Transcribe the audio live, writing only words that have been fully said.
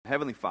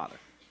Heavenly Father,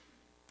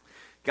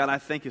 God, I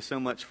thank you so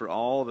much for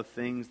all the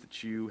things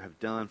that you have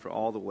done, for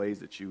all the ways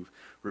that you've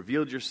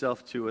revealed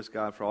yourself to us,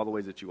 God, for all the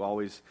ways that you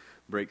always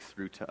break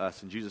through to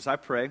us. And Jesus, I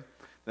pray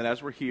that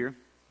as we're here,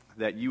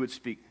 that you would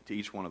speak to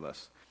each one of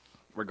us,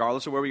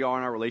 regardless of where we are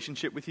in our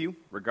relationship with you,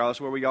 regardless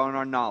of where we are in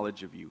our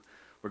knowledge of you,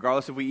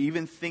 regardless if we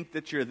even think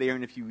that you're there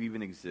and if you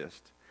even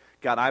exist.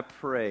 God, I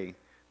pray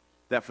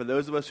that for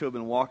those of us who have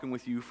been walking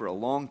with you for a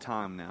long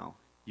time now,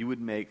 you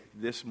would make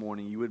this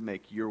morning, you would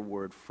make your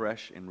word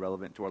fresh and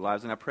relevant to our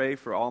lives. And I pray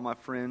for all my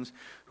friends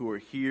who are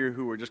here,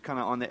 who are just kind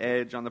of on the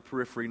edge, on the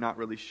periphery, not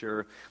really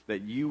sure,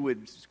 that you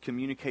would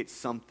communicate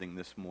something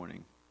this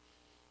morning.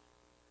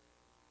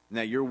 And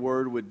that your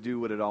word would do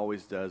what it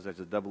always does, as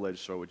a double-edged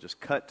sword, would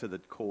just cut to the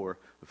core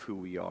of who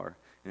we are.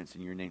 And it's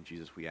in your name,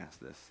 Jesus, we ask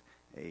this.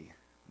 Amen.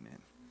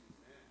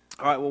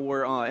 All right, well,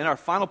 we're in our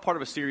final part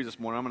of a series this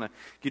morning. I'm going to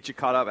get you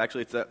caught up.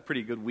 Actually, it's a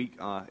pretty good week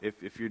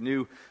if you're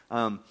new.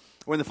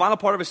 We're in the final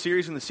part of a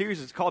series, and the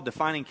series is called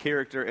Defining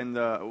Character,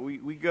 and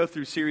we go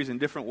through series in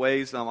different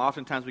ways.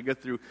 Oftentimes we go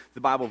through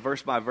the Bible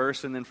verse by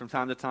verse, and then from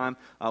time to time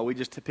we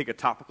just pick a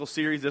topical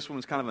series. This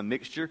one's kind of a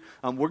mixture.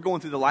 We're going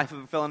through the life of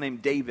a fellow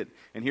named David,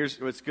 and here's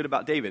what's good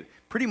about David.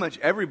 Pretty much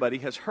everybody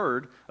has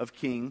heard of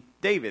King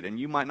David, and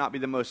you might not be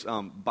the most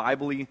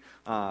Bible-y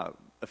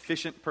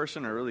efficient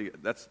person, or really,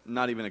 that's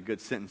not even a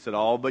good sentence at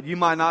all, but you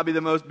might not be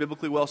the most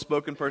biblically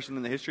well-spoken person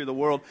in the history of the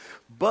world,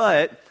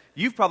 but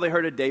you've probably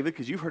heard of David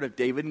because you've heard of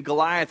David and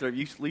Goliath, or at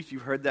least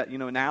you've heard that,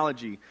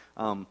 analogy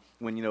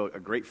when, a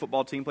great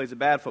football team plays a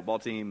bad football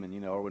team,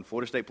 and, or when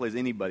Florida State plays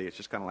anybody, it's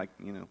just kind of like,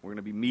 we're going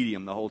to be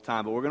medium the whole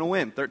time, but we're going to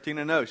win,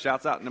 13-0,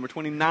 shouts out, number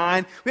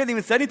 29. We haven't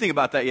even said anything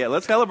about that yet.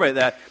 Let's celebrate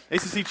that.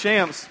 ACC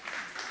champs.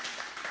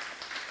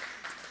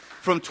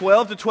 From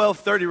 12 to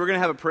 12:30, we're going to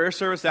have a prayer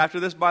service after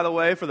this, by the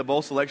way, for the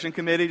bowl selection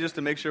committee, just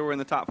to make sure we're in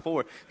the top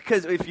 4.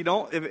 Because if you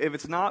don't, if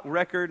it's not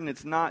record and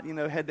it's not,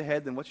 head to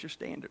head, then what's your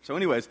standard? So,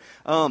 anyways,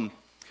 had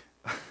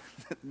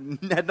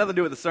nothing to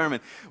do with the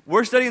sermon.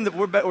 We're studying the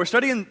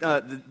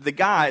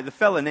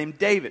fella named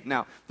David.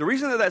 Now, the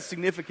reason that that's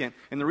significant,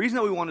 and the reason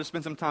that we wanted to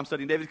spend some time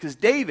studying David, is because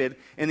David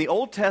in the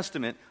Old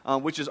Testament,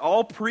 which is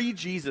all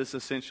pre-Jesus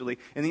essentially,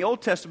 in the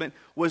Old Testament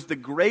was the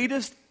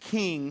greatest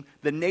king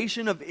the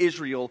nation of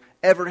Israel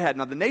ever had.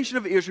 Now, the nation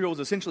of Israel was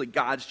essentially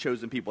God's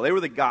chosen people. They were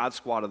the God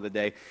squad of the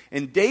day.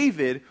 And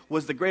David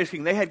was the greatest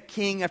king. They had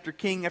king after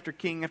king after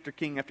king after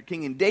king after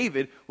king. And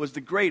David was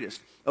the greatest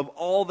of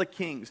all the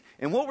kings.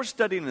 And what we're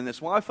studying in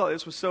this, why I felt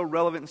this was so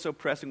relevant and so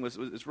pressing,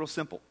 it's real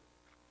simple.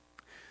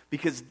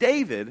 Because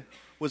David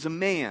was a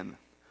man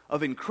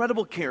of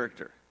incredible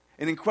character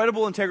and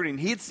incredible integrity. And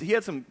he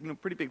had some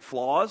pretty big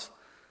flaws.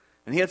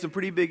 And he had some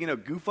pretty big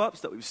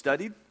goof-ups that we've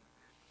studied.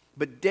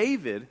 But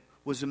David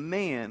was a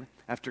man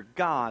after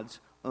God's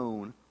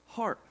own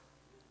heart.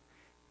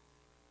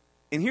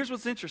 And here's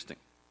what's interesting.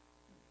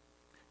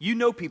 You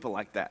know people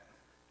like that.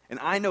 And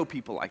I know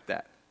people like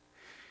that.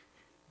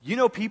 You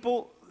know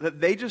people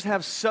that they just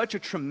have such a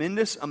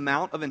tremendous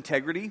amount of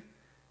integrity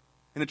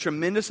and a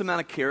tremendous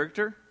amount of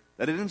character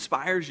that it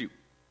inspires you.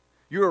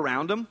 You're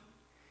around them,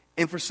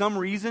 and for some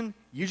reason,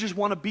 you just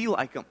want to be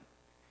like them.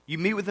 You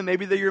meet with them,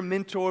 maybe they're your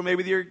mentor,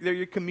 maybe they're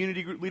your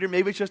community group leader,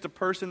 maybe it's just a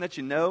person that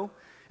you know.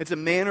 It's a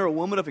man or a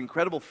woman of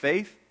incredible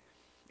faith.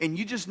 And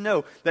you just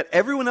know that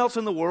everyone else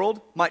in the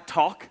world might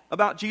talk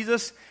about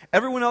Jesus.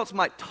 Everyone else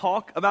might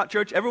talk about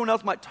church. Everyone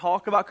else might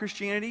talk about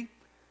Christianity.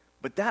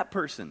 But that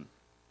person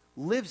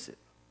lives it.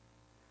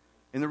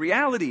 And the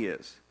reality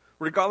is,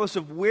 regardless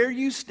of where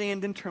you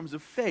stand in terms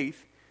of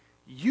faith,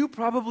 you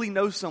probably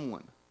know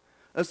someone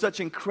of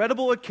such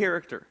incredible a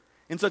character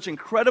and such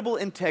incredible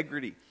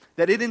integrity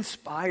that it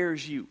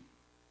inspires you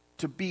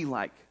to be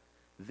like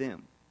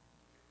them.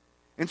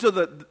 And so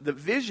the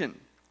vision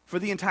for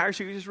the entire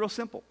series is real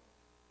simple.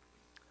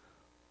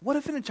 What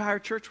if an entire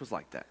church was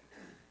like that?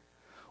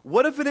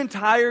 What if an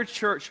entire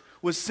church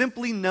was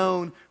simply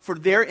known for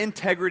their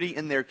integrity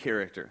and their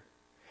character?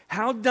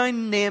 How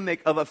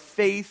dynamic of a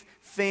faith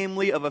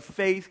family, of a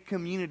faith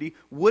community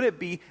would it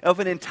be if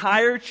an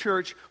entire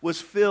church was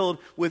filled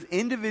with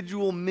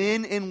individual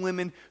men and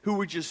women who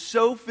were just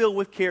so filled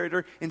with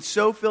character and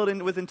so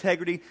filled with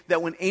integrity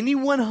that when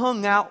anyone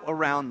hung out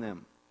around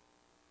them,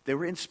 they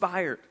were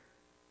inspired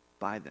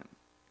by them?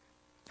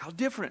 How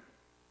different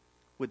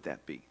would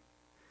that be?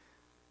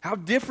 How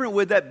different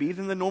would that be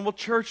than the normal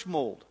church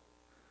mold,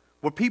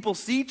 where people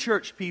see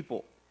church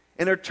people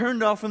and are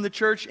turned off from the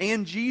church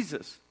and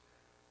Jesus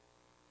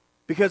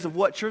because of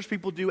what church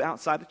people do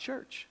outside of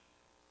church?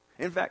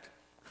 In fact,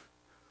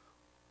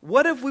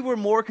 what if we were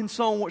more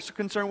concerned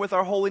with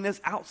our holiness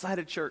outside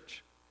of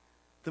church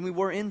than we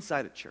were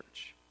inside of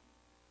church?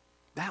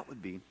 That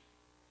would be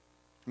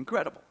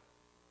incredible.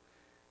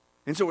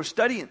 And so we're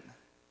studying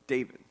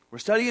David. We're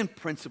studying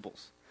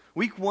principles.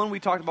 Week 1, we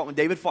talked about when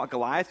David fought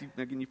Goliath.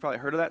 You've probably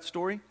heard of that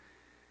story.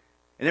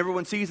 And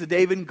everyone sees the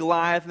David and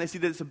Goliath, and they see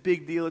that it's a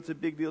big deal, it's a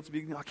big deal, it's a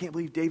big deal. I can't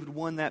believe David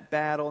won that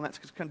battle, and that's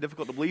kind of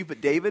difficult to believe. But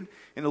David,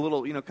 in a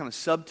little, kind of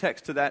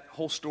subtext to that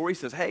whole story,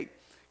 says, hey,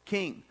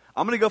 king,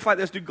 I'm going to go fight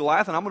this dude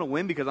Goliath, and I'm going to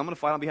win because I'm going to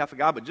fight on behalf of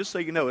God. But just so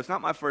you know, it's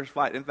not my first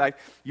fight. In fact,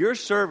 your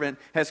servant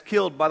has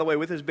killed, by the way,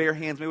 with his bare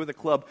hands, maybe with a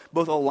club,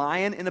 both a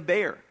lion and a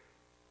bear.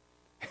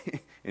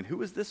 And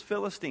who is this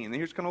Philistine? And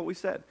here's kind of what we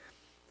said.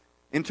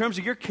 In terms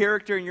of your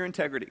character and your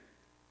integrity,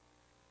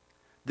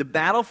 the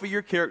battle for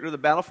your character, the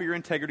battle for your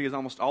integrity is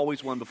almost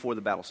always won before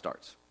the battle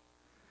starts.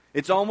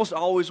 It's almost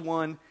always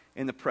won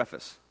in the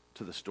preface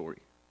to the story,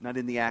 not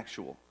in the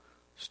actual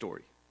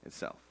story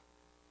itself.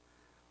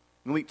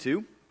 In week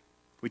 2,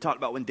 we talked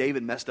about when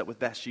David messed up with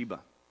Bathsheba.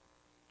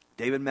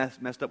 David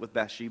messed up with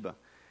Bathsheba.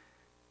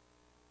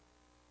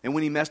 And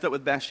when he messed up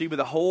with Bathsheba,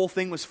 the whole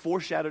thing was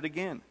foreshadowed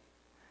again.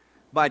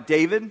 By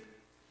David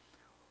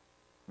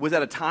was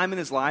at a time in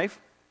his life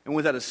and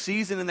was at a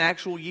season in the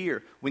actual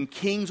year when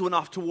kings went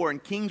off to war,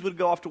 and kings would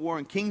go off to war,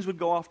 and kings would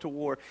go off to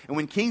war. And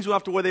when kings went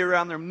off to war, they were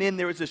around their men.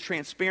 There was this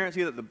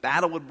transparency that the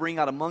battle would bring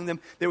out among them.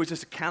 There was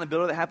this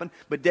accountability that happened.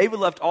 But David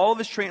left all of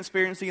his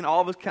transparency and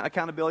all of his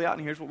accountability out,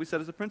 and here's what we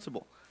said as a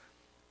principle.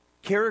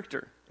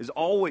 Character is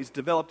always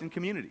developed in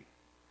community.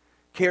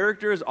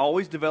 Character is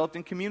always developed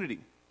in community.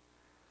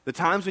 The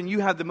times when you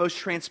have the most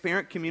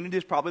transparent community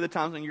is probably the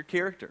times when your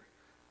character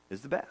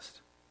is the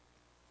best.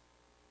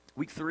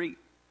 Week 3,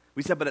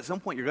 we said, but at some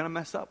point you're going to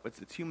mess up.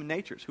 It's human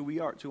nature. It's who we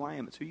are. It's who I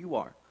am. It's who you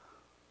are.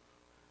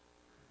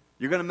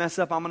 You're going to mess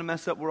up. I'm going to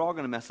mess up. We're all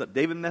going to mess up.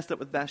 David messed up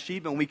with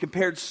Bathsheba, and we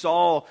compared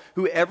Saul,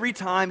 who every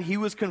time he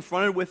was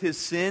confronted with his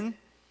sin,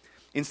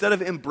 instead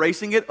of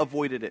embracing it,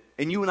 avoided it.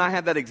 And you and I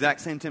have that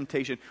exact same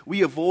temptation.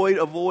 We avoid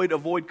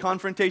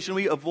confrontation.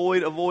 We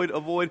avoid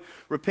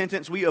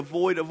repentance. We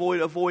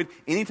avoid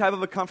any type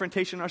of a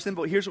confrontation in our sin.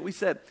 But here's what we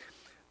said.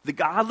 The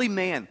godly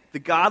man, the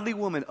godly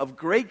woman of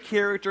great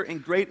character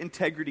and great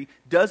integrity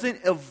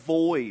doesn't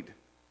avoid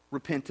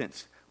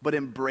repentance, but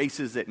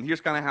embraces it. And here's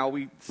kind of how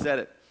we said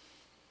it.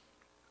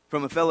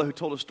 From a fellow who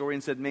told a story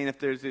and said, man, if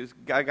there's this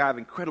guy of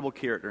incredible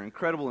character,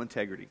 incredible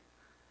integrity.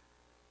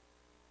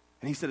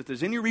 And he said, if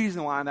there's any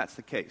reason why that's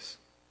the case,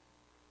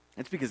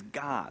 it's because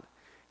God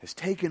has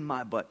taken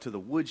my butt to the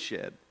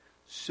woodshed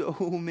so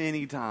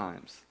many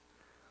times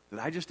that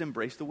I just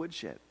embrace the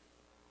woodshed.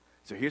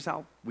 So here's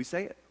how we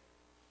say it.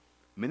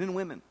 Men and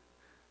women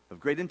of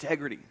great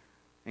integrity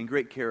and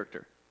great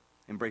character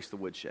embrace the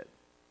woodshed.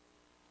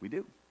 We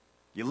do.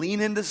 You lean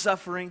into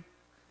suffering.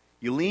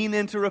 You lean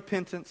into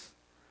repentance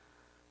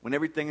when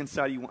everything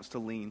inside you wants to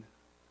lean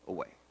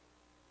away.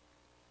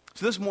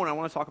 So this morning I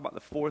want to talk about the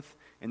fourth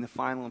and the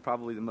final and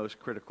probably the most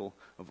critical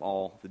of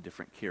all the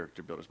different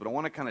character builders. But I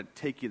want to kind of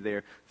take you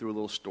there through a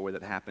little story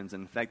that happens.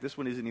 And in fact, this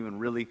one isn't even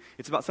really,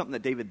 it's about something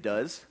that David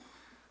does.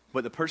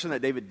 But the person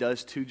that David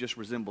does to just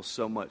resembles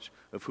so much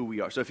of who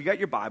we are. So if you got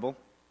your Bible,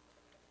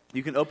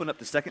 you can open up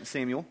to 2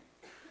 Samuel.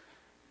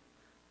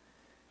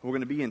 We're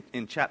going to be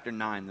in chapter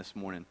 9 this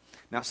morning.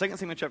 Now, 2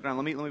 Samuel chapter 9,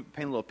 let me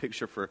paint a little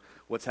picture for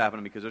what's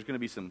happening because there's going to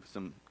be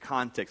some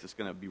context that's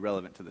going to be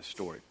relevant to this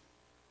story.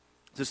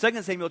 So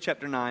 2 Samuel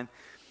chapter 9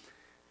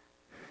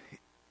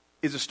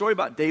 is a story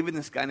about David and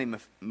this guy named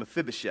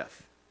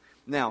Mephibosheth.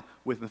 Now,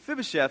 with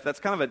Mephibosheth, that's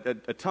kind of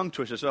a tongue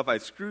twister. So if I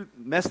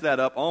mess that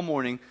up all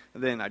morning,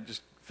 then I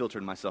just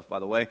filtered myself, by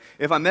the way.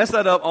 If I mess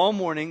that up all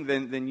morning,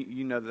 then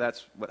you know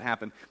that's what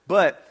happened.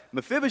 But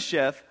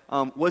Mephibosheth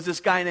was this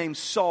guy named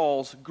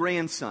Saul's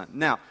grandson.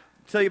 Now,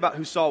 I'll tell you about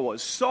who Saul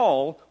was.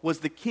 Saul was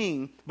the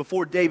king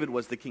before David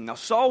was the king. Now,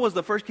 Saul was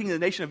the first king the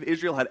nation of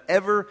Israel had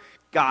ever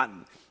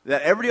gotten.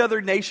 That every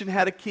other nation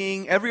had a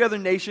king. Every other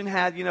nation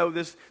had,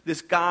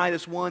 this guy,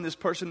 this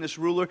person, this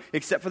ruler,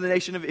 except for the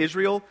nation of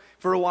Israel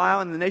for a while.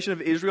 And the nation of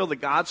Israel, the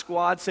God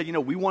squad, said,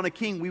 we want a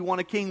king, we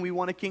want a king, we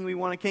want a king, we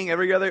want a king.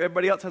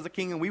 Everybody else has a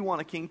king, and we want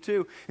a king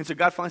too. And so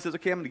God finally says,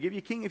 okay, I'm going to give you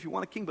a king if you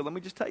want a king, but let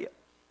me just tell you,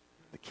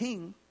 the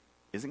king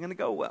isn't going to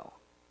go well.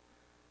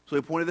 So he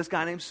appointed this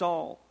guy named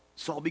Saul.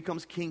 Saul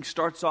becomes king,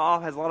 starts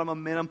off, has a lot of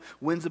momentum,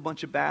 wins a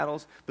bunch of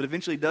battles, but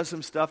eventually does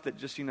some stuff that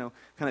just, kind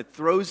of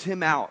throws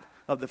him out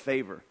of the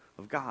favor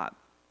of God.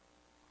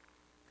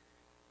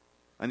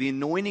 And the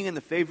anointing and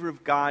the favor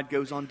of God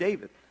goes on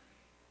David.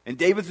 And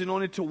David's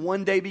anointed to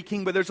one day be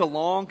king, but there's a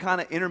long kind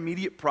of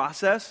intermediate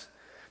process.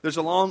 There's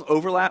a long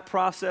overlap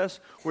process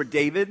where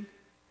David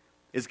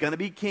is going to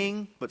be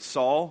king, but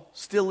Saul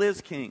still is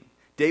king.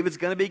 David's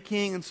going to be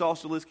king and Saul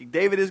still is king.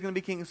 David is going to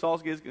be king and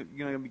Saul's going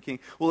to be king.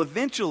 Well,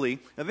 eventually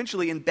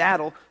in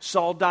battle,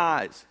 Saul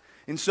dies.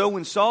 And so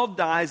when Saul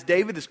dies,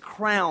 David is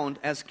crowned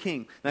as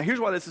king. Now here's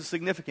why this is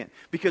significant.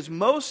 Because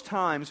most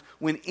times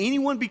when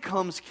anyone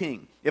becomes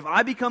king, if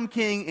I become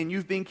king and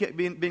you've been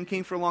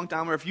king for a long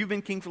time, or if you've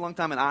been king for a long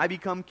time and I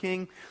become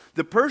king,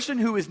 the person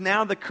who is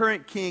now the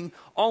current king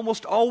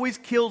almost always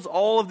kills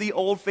all of the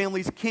old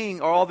family's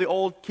king, or all the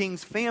old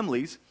king's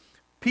families,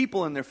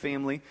 people in their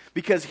family,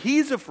 because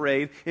he's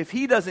afraid if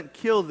he doesn't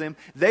kill them,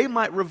 they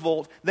might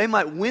revolt, they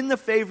might win the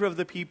favor of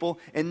the people,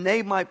 and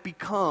they might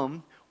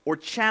become or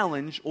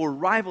challenge or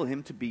rival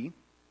him to be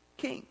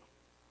king.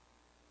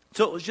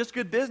 So it was just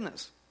good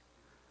business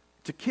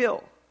to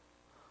kill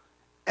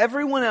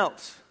everyone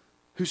else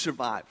who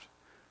survived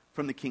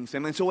from the king's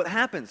family. And so what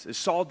happens is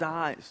Saul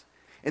dies.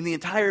 And the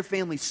entire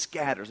family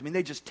scatters. I mean,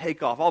 they just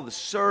take off. All the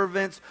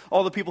servants,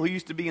 all the people who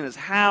used to be in his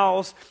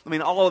house, I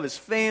mean, all of his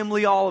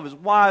family, all of his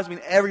wives. I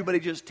mean, everybody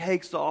just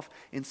takes off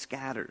and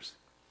scatters.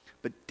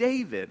 But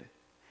David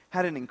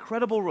had an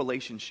incredible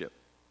relationship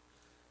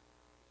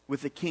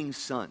with the king's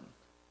son,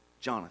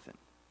 Jonathan.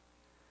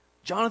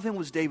 Jonathan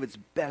was David's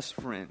best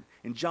friend,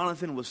 and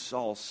Jonathan was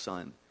Saul's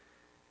son.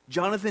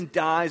 Jonathan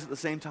dies at the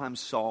same time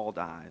Saul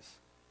dies.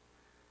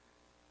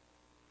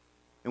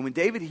 And when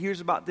David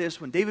hears about this,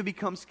 when David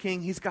becomes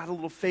king, he's got a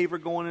little favor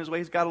going his way.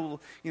 He's got a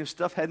little,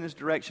 stuff heading his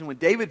direction. When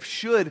David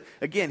should,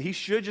 again, he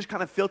should just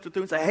kind of filter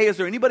through and say, hey, is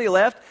there anybody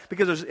left?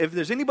 Because if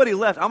there's anybody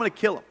left, I'm going to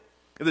kill him.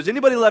 If there's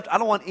anybody left, I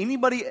don't want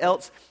anybody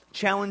else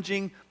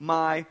challenging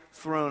my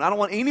throne. I don't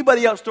want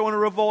anybody else throwing a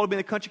revolt. I mean,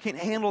 the country can't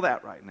handle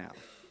that right now.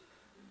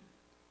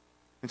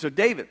 And so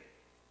David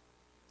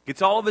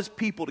gets all of his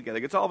people together,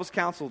 gets all of his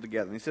counsel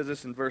together. And he says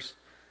this in verse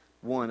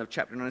 1 of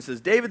chapter 9. It says,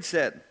 David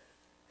said,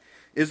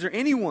 is there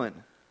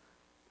anyone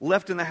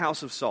left in the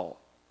house of Saul,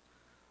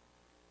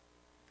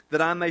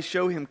 that I may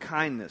show him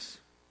kindness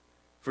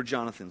for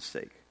Jonathan's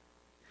sake?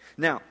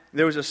 Now,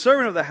 there was a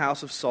servant of the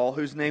house of Saul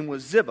whose name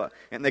was Ziba,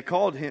 and they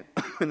called him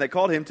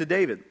to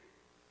David.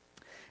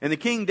 And the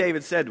king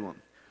David said to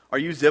him, are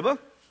you Ziba?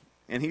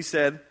 And he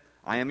said,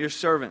 I am your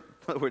servant.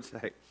 In other words,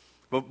 hey,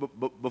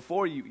 but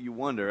before you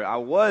wonder, I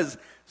was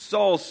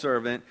Saul's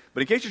servant,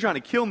 but in case you're trying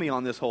to kill me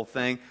on this whole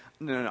thing,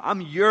 no, I'm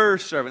your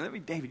servant. Let me,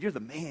 David, you're the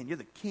man, you're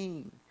the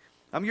king.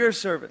 I'm your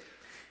servant.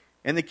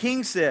 And the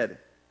king said,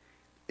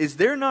 is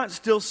there not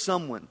still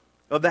someone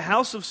of the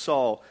house of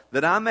Saul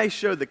that I may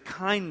show the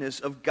kindness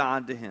of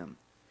God to him?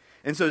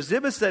 And so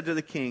Ziba said to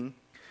the king,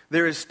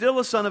 there is still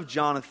a son of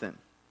Jonathan.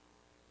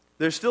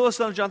 There's still a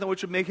son of Jonathan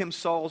which would make him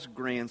Saul's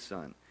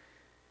grandson.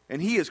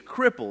 And he is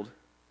crippled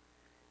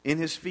in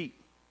his feet.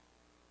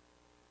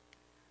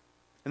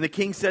 And the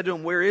king said to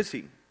him, where is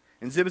he?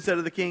 And Ziba said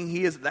to the king,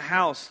 he is at the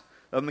house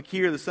of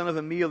Machir, the son of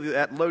Ammiel,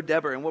 at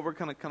Lo-Debar. And what we're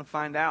going to kind of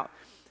find out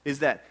is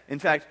that, in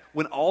fact,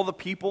 when all the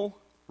people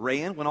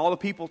ran, when all the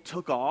people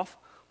took off,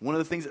 one of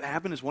the things that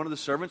happened is one of the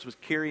servants was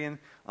carrying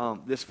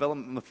this fellow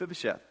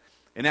Mephibosheth.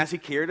 And as he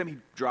carried him, he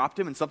dropped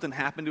him, and something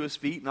happened to his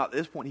feet. And at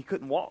this point, he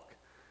couldn't walk.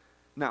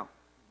 Now,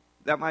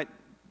 next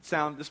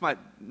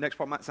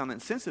part might sound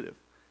insensitive.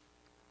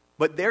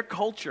 But their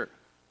culture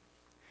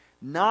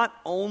not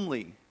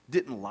only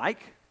didn't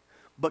like,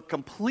 but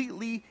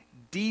completely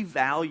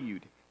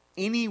devalued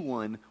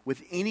anyone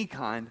with any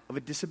kind of a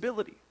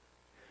disability.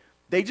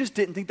 They just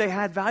didn't think they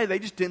had value. They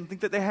just didn't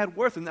think that they had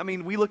worth. And I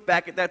mean, we look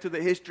back at that through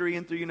the history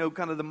and through,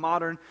 kind of the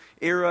modern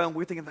era, and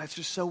we're thinking that's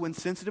just so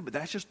insensitive, but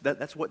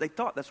that's what they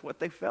thought. That's what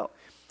they felt.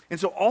 And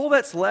so all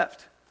that's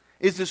left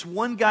is this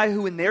one guy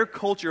who in their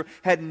culture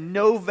had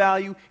no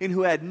value and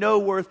who had no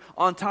worth,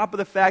 on top of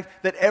the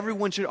fact that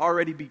everyone should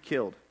already be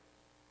killed.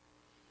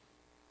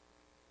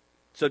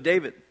 So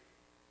David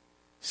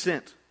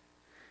sent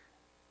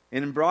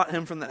and brought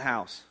him from that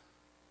house.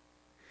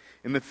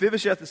 And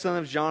Mephibosheth, the son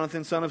of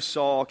Jonathan, son of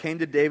Saul, came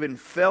to David and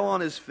fell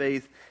on his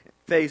face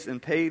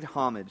and paid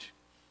homage.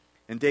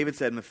 And David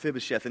said,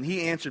 Mephibosheth. And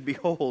he answered,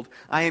 behold,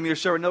 I am your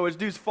servant. In other words,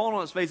 dude's falling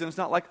on his face, and it's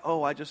not like,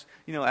 oh, I just,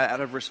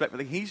 out of respect.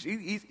 But he's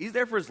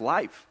there for his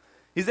life.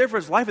 He's there for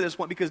his life at this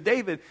point, because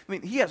David,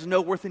 he has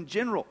no worth in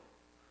general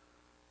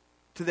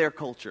to their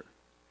culture.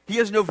 He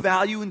has no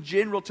value in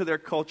general to their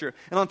culture.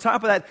 And on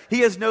top of that,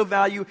 he has no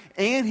value,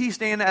 and he's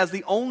standing as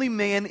the only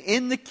man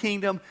in the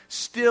kingdom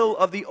still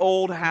of the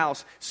old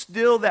house,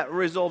 still that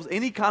resolves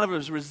any kind of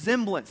a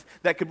resemblance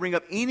that could bring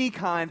up any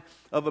kind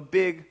of a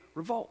big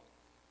revolt.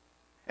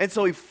 And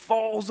so he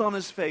falls on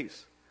his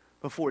face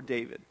before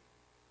David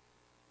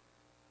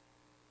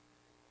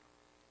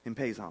and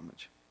pays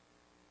homage.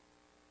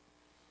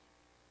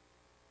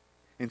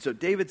 And so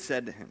David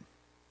said to him,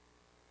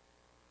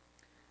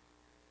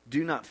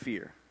 do not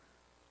fear,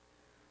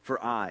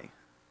 for I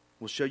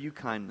will show you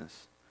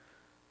kindness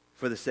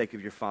for the sake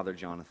of your father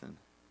Jonathan.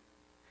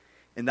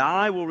 And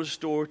I will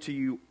restore to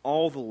you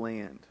all the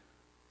land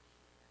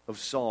of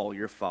Saul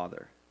your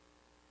father.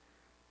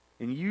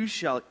 And you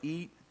shall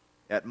eat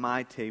at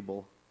my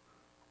table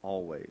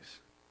always.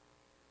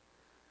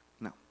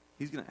 Now,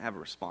 he's going to have a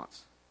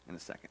response in a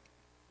second.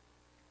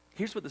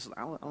 Here's what this is.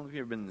 I don't know if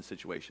you've ever been in this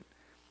situation.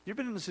 You ever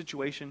been in a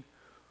situation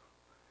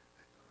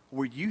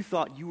where you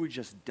thought you were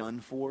just done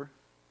for?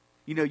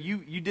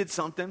 You did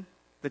something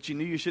that you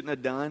knew you shouldn't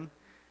have done.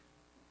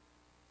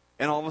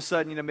 And all of a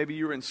sudden, maybe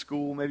you were in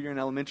school, maybe you're in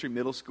elementary,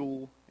 middle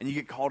school, and you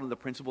get called to the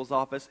principal's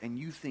office, and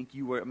you think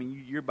you're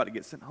about to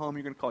get sent home,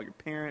 you're going to call your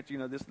parents,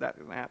 this, that,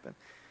 going to happen.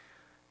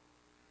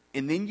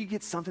 And then you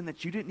get something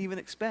that you didn't even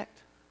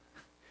expect.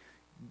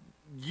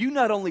 You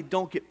not only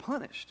don't get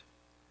punished,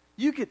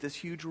 you get this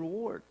huge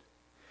reward.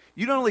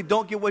 You not only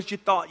don't get what you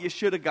thought you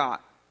should have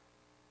got,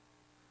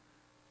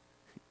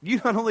 you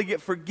not only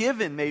get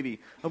forgiven, maybe,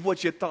 of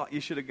what you thought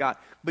you should have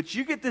got, but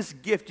you get this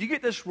gift, you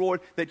get this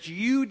reward that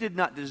you did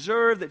not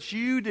deserve, that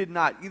you did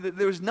not,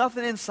 there was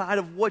nothing inside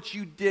of what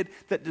you did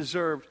that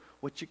deserved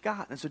what you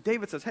got. And so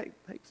David says, hey,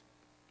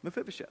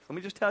 Mephibosheth, let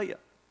me just tell you,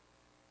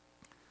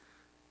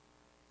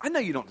 I know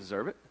you don't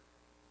deserve it.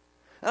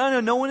 I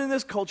know no one in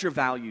this culture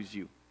values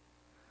you.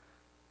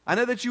 I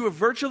know that you are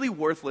virtually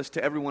worthless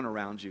to everyone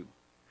around you.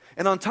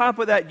 And on top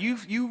of that,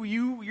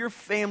 your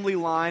family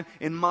line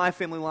and my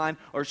family line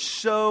are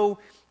so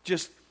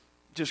just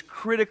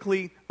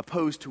critically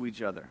opposed to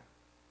each other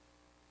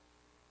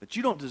that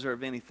you don't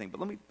deserve anything. But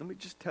let me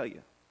just tell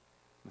you,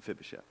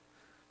 Mephibosheth,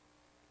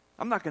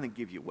 I'm not going to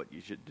give you what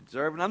you should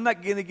deserve, and I'm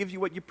not going to give you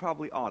what you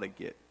probably ought to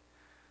get,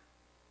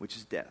 which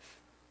is death.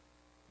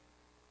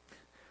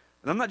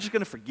 And I'm not just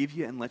going to forgive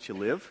you and let you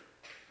live.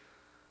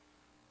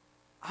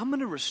 I'm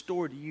going to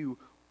restore to you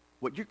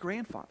what your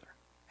grandfather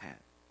had,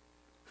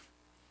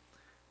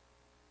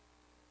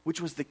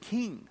 which was the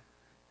king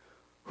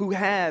who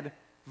had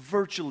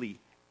virtually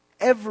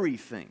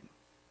everything.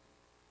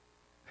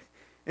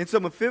 And so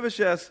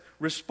Mephibosheth's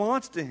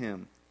response to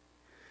him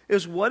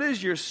is, what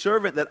is your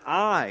servant that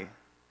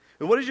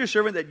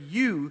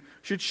you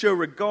should show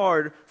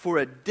regard for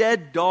a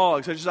dead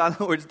dog, such as, in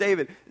other words,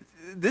 David?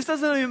 This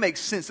doesn't even make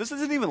sense. This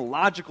isn't even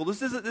logical.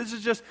 This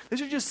is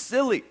just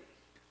silly.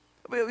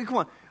 I mean, come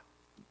on.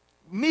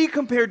 Me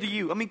compared to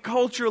you, I mean,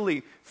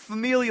 culturally,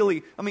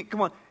 familially, I mean, come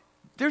on.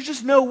 There's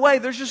just no way.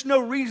 There's just no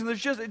reason. That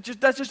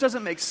just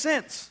doesn't make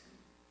sense.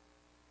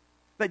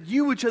 That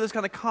you would show this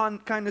kind of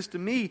kindness to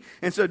me.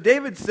 And so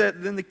David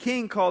said, then the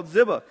king called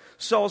Ziba,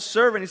 Saul's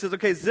servant. He says,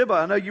 okay, Ziba,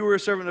 I know you were a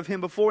servant of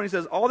him before. And he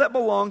says, all that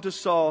belonged to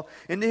Saul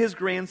and to his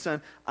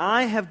grandson,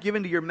 I have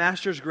given to your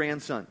master's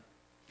grandson.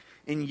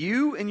 And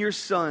you and your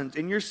sons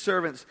and your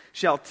servants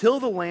shall till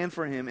the land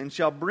for him and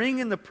shall bring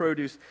in the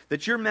produce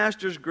that your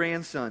master's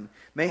grandson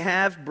may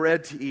have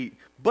bread to eat.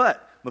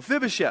 But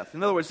Mephibosheth,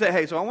 in other words, say,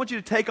 hey, so I want you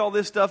to take all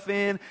this stuff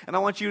in, and I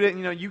want you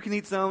to, you can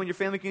eat some, and your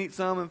family can eat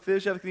some, and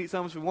Mephibosheth can eat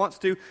some if he wants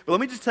to. But let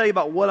me just tell you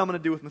about what I'm going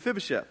to do with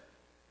Mephibosheth.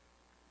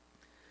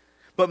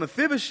 But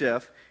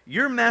Mephibosheth,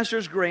 your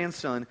master's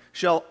grandson,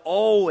 shall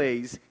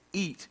always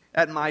eat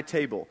at my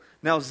table.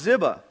 Now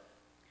Ziba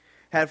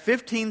had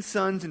 15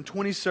 sons and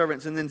 20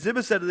 servants. And then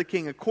Ziba said to the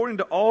king, according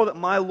to all that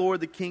my lord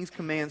the king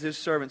commands his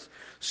servants,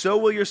 so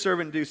will your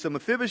servant do. So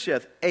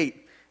Mephibosheth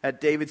ate at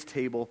David's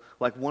table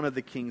like one of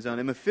the king's own.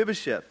 And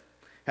Mephibosheth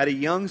had a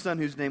young son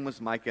whose name was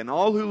Micah, and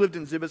all who lived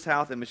in Ziba's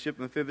house and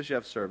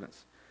Mephibosheth's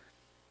servants.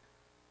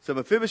 So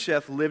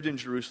Mephibosheth lived in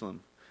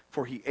Jerusalem,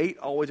 for he ate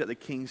always at the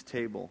king's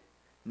table.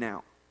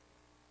 Now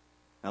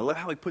look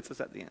how he puts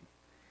this at the end.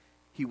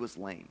 He was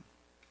lame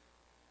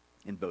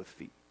in both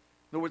feet.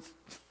 In other words,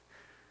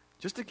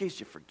 just in case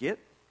you forget,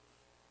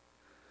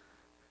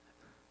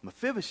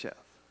 Mephibosheth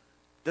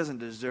doesn't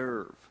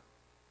deserve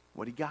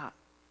what he got.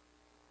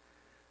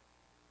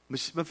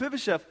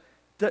 Mephibosheth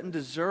doesn't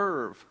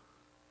deserve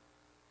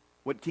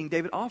what King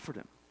David offered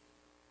him.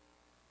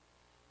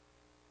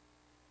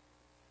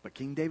 But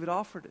King David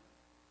offered it.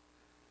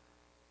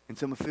 And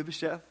so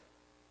Mephibosheth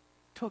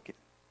took it.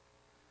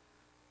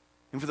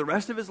 And for the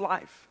rest of his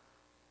life,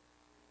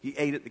 he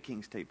ate at the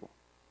king's table.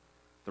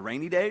 The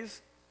rainy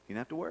days, he didn't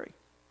have to worry.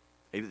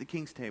 Ate at the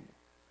king's table.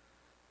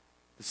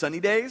 The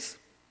sunny days,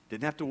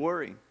 didn't have to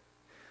worry.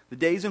 The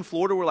days in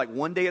Florida were like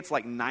one day it's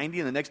like 90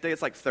 and the next day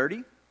it's like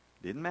 30.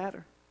 Didn't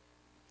matter.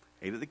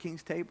 Ate at the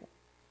king's table.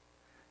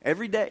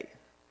 Every day,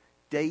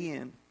 day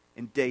in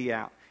and day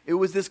out. It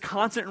was this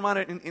constant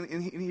reminder, and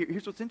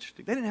here's what's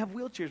interesting. They didn't have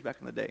wheelchairs back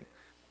in the day.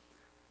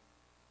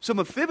 So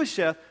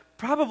Mephibosheth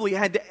probably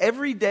had to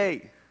every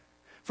day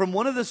from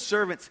one of the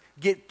servants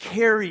get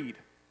carried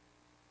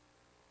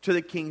to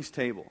the king's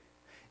table.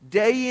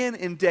 Day in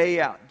and day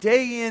out,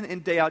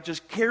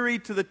 just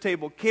carried to the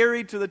table,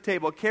 carried to the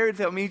table, carried to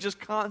the table. I mean, he's just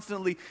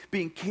constantly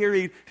being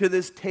carried to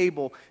this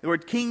table where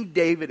King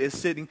David is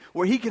sitting,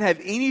 where he can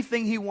have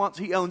anything he wants,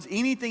 he owns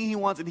anything he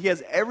wants, and he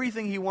has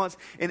everything he wants.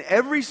 And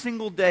every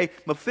single day,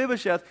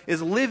 Mephibosheth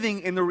is living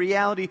in the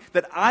reality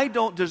that I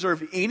don't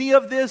deserve any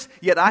of this,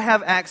 yet I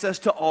have access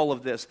to all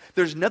of this.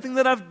 There's nothing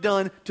that I've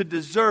done to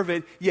deserve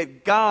it,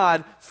 yet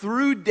God,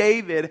 through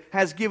David,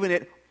 has given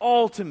it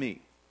all to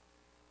me.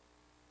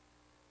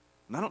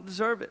 And I don't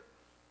deserve it.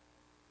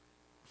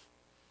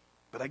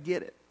 But I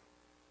get it.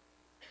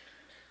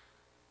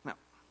 Now,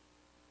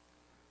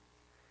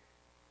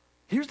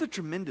 here's the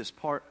tremendous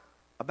part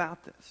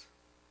about this.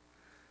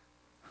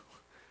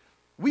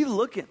 We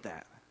look at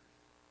that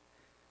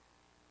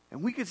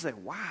and we could say,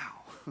 wow,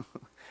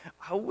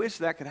 I wish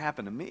that could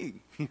happen to me.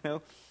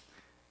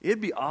 It'd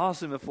be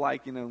awesome if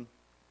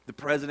the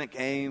president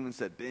came and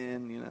said,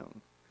 Ben,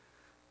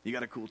 you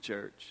got a cool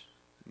church,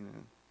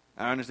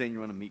 I understand you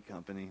run a meat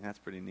company. That's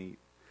pretty neat.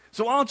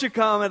 So why don't you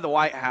come at the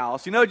White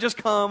House? Just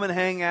come and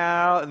hang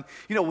out and,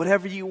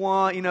 whatever you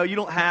want. You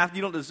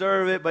don't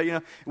deserve it,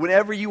 but,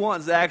 whatever you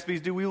want Zaxby's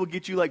do, we will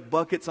get you like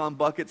buckets on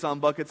buckets on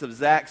buckets of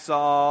Zax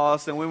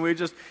sauce. And when we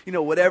just,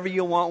 whatever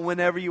you want,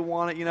 whenever you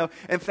want it,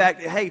 In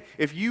fact, hey,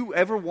 if you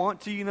ever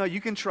want to,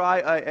 you can try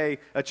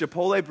a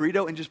Chipotle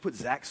burrito and just put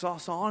Zax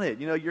sauce on it.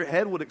 Your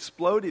head would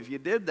explode if you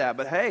did that.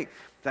 But hey,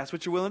 if that's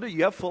what you're willing to do,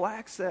 you have full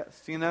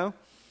access,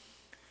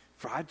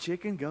 Fried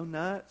chicken, go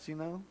nuts,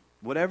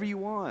 whatever you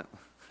want.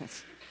 I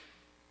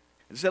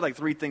just had like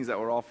 3 things that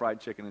were all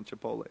fried chicken and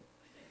Chipotle.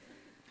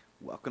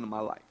 Welcome to my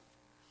life.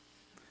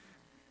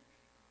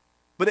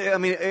 But I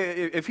mean,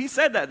 if he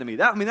said that to me,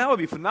 that would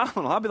be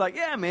phenomenal. I'd be like,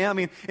 yeah, man. I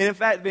mean, and in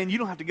fact, man, you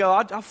don't have to go.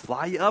 I'll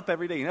fly you up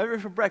every day. You know,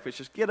 for breakfast,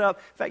 just get up.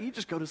 In fact, you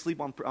just go to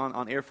sleep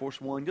on Air Force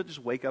One. You'll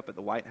just wake up at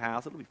the White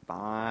House. It'll be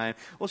fine.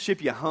 We'll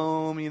ship you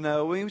home. You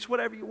know, it's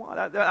whatever you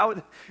want.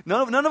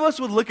 None of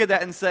us would look at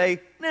that and say,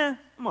 nah,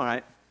 I'm all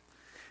right.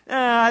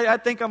 I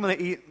think I'm going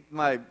to eat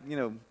my,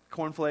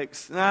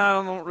 cornflakes.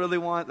 I don't really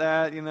want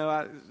that.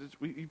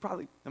 You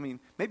probably,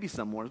 maybe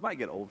some mornings might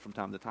get old from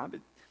time to time,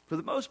 but for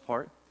the most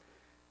part,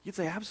 you'd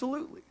say,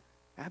 absolutely,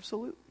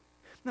 absolutely.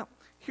 Now,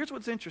 here's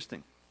what's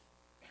interesting.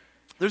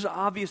 There's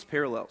obvious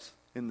parallels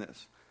in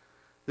this.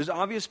 There's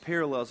obvious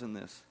parallels in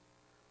this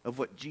of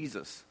what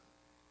Jesus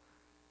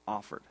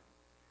offered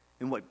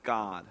and what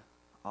God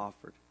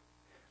offered.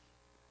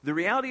 The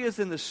reality is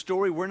in the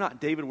story, we're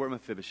not David, we're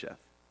Mephibosheth.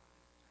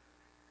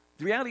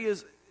 The reality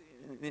is,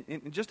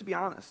 and just to be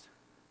honest,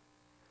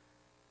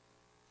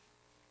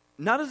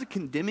 not as a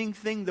condemning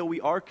thing, though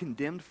we are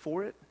condemned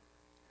for it,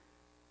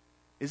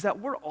 is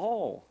that we're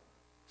all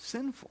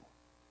sinful.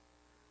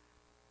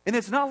 And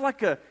it's not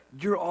like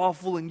you're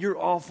awful and you're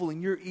awful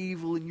and you're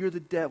evil and you're the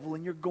devil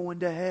and you're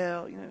going to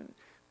hell.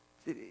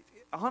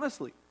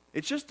 Honestly,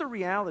 it's just the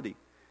reality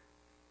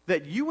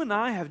that you and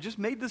I have just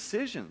made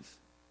decisions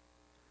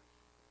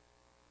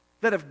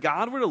that if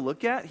God were to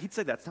look at, he'd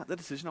say, that's not the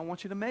decision I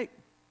want you to make.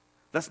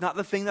 That's not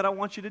the thing that I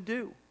want you to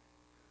do.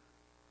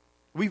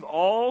 We've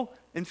all,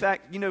 in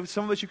fact,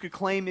 some of us you could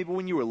claim maybe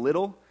when you were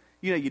little,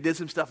 you did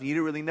some stuff and you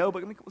didn't really know,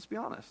 but let's be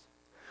honest.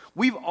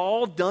 We've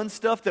all done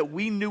stuff that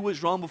we knew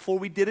was wrong before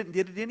we did it and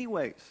did it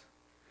anyways.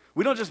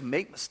 We don't just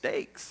make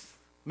mistakes.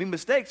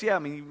 Mistakes, yeah,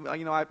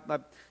 I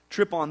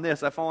trip on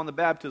this, I fall on the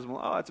baptism.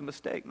 Oh, it's a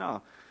mistake.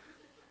 No.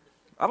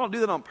 I don't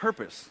do that on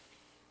purpose.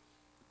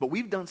 But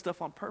we've done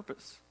stuff on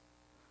purpose.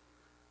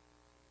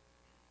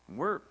 And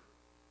we're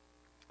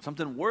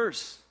something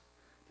worse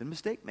than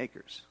mistake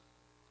makers.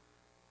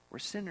 We're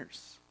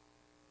sinners.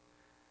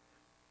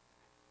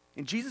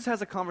 And Jesus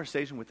has a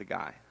conversation with the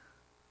guy.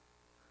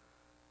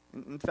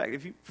 In fact,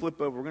 if you flip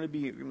over, we're going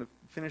to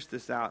finish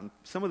this out in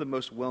some of the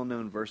most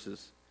well-known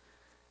verses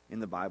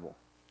in the Bible.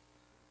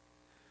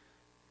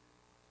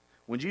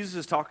 When Jesus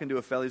is talking to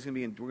a fellow, we're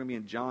going to be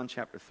in John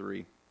chapter 3.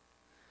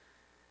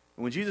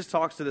 And when Jesus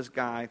talks to this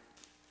guy,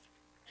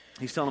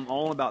 he's telling him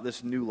all about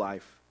this new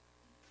life.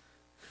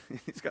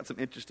 He's got some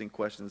interesting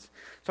questions.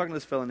 He's talking to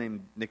this fellow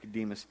named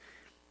Nicodemus.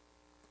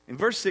 In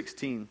verse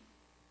 16,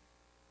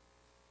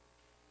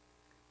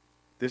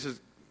 this is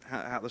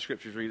how the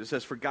scriptures read. It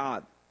says, for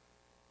God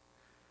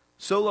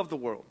so loved the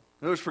world.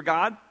 In other words, for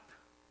God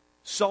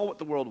saw what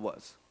the world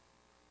was.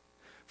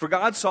 For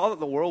God saw that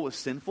the world was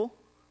sinful.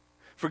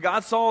 For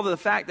God saw the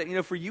fact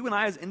that, for you and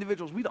I as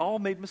individuals, we'd all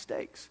made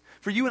mistakes.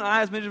 For you and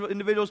I as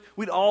individuals,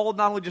 we'd all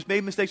not only just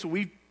made mistakes, but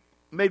we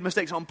made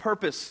mistakes on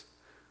purpose.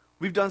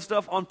 We've done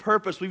stuff on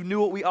purpose. We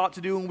knew what we ought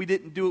to do and we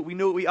didn't do it. We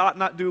knew what we ought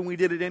not do and we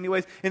did it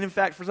anyways. And in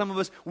fact, for some of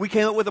us, we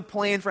came up with a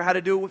plan for how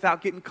to do it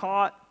without getting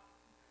caught.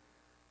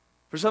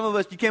 For some of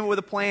us, you came up with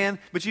a plan,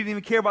 but you didn't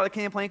even care about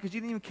the plan because you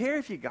didn't even care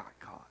if you got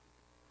caught.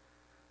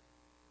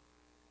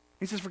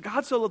 He says, for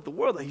God so loved the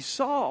world that he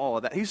saw all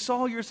of that. He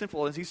saw your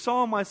sinfulness. He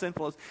saw my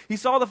sinfulness. He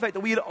saw the fact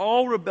that we had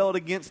all rebelled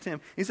against him.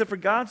 He said, for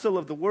God so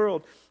loved the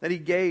world that he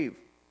gave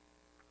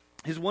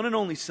his one and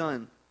only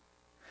Son,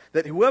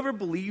 that whoever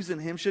believes in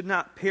him should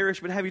not perish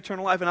but have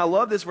eternal life. And I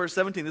love this verse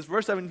 17. This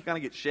verse 17 kind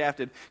of gets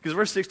shafted because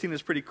verse 16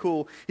 is pretty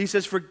cool. He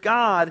says, for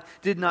God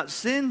did not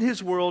send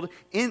his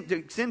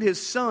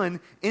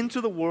Son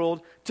into the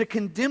world to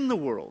condemn the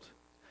world.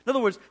 In other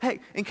words,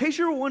 hey, in case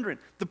you were wondering,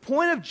 the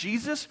point of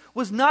Jesus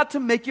was not to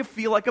make you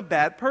feel like a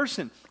bad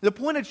person. The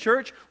point of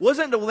church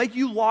wasn't to make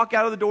you walk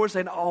out of the door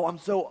saying, oh, I'm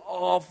so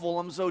awful,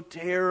 I'm so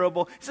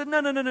terrible. He said,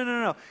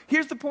 no.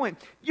 Here's the point.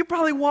 You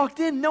probably walked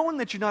in knowing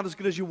that you're not as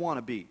good as you want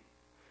to be.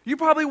 You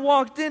probably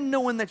walked in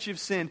knowing that you've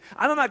sinned.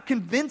 I'm not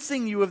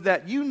convincing you of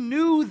that. You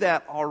knew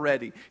that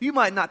already. You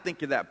might not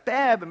think you're that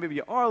bad, but maybe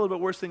you are a little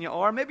bit worse than you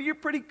are. Maybe you're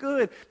pretty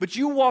good, but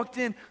you walked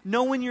in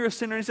knowing you're a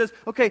sinner. And he says,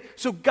 okay,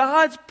 so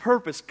God's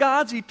purpose,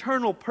 God's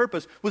eternal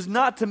purpose was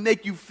not to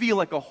make you feel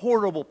like a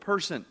horrible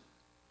person.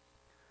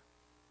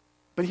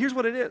 But here's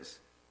what it is.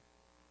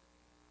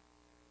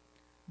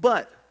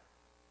 But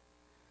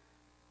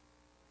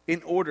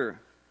in order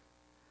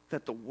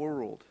that the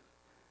world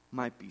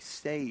might be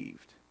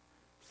saved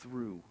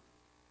through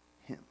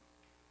him.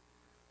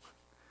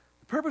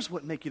 The purpose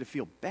wouldn't make you to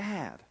feel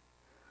bad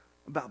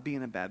about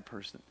being a bad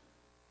person.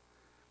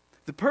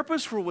 The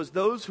purpose was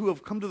those who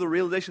have come to the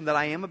realization that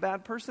I am a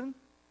bad person,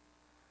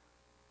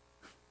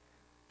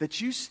 that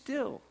you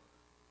still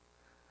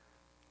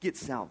get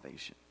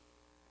salvation.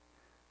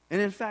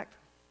 And in fact,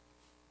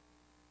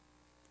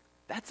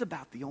 that's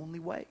about the only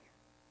way.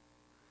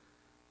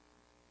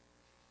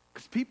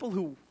 Because people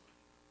who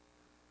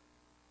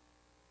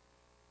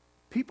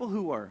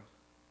are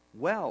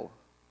well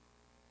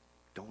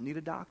don't need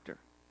a doctor.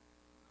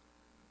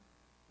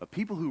 But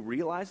people who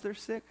realize they're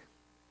sick,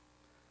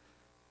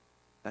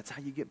 that's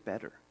how you get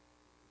better.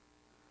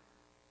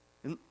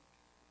 And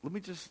let me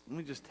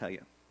just tell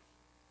you.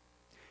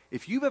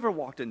 if you've ever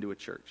walked into a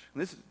church,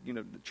 and this is,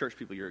 the church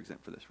people, you're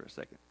exempt for this for a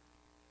second.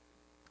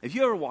 If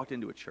you ever walked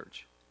into a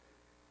church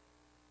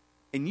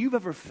and you've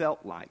ever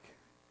felt like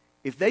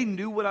if they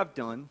knew what I've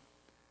done,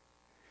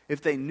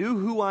 if they knew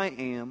who I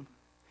am,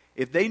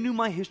 if they knew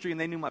my history and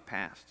they knew my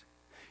past,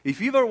 if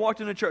you've ever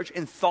walked into church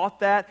and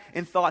thought,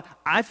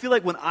 I feel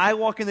like when I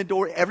walk in the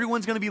door,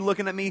 everyone's going to be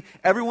looking at me.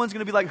 Everyone's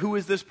going to be like, who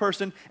is this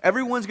person?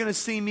 Everyone's going to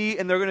see me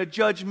and they're going to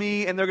judge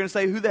me and they're going to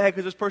say, who the heck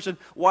is this person?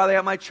 Why are they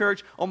at my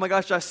church? Oh my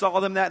gosh, I saw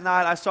them that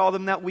night. I saw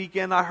them that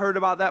weekend. I heard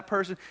about that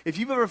person. If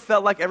you've ever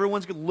felt like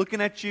everyone's looking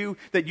at you,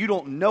 that you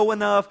don't know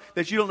enough,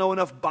 that you don't know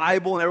enough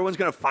Bible and everyone's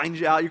going to find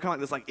you out, you're kind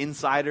of like this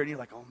insider and you're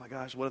like, oh my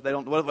gosh, what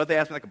if they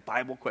ask me like a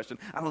Bible question?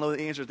 I don't know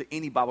the answers to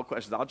any Bible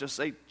questions. I'll just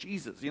say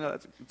Jesus.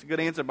 That's a good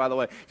answer, by the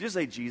way. Just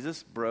say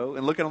Jesus, bro,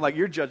 and look at them like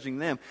you're judging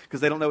them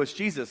because they don't know it's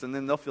Jesus, and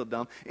then they'll feel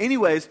dumb.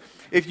 Anyways,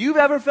 if you've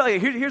ever felt,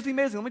 here's the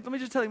amazing, let me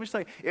just tell you,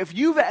 if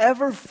you've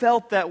ever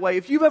felt that way,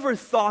 if you've ever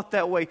thought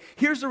that way,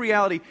 here's the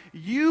reality.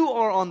 You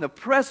are on the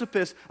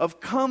precipice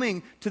of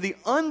coming to the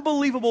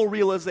unbelievable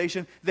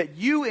realization that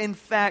you, in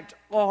fact,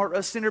 are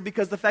a sinner,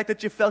 because the fact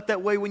that you felt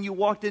that way when you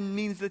walked in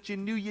means that you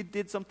knew you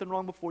did something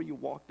wrong before you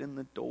walked in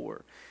the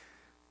door.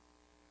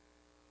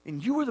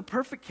 And you were the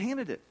perfect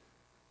candidate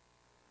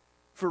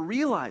for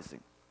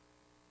realizing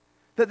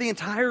that the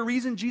entire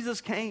reason Jesus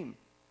came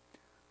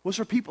was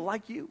for people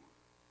like you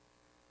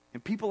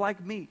and people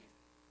like me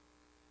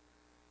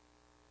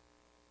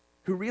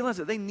who realize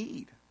that they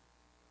need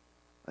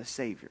a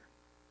Savior.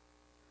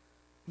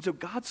 And so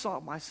God saw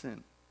my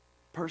sin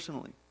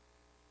personally.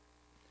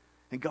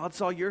 And God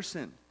saw your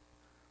sin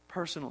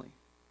personally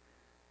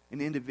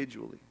and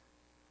individually.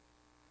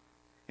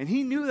 And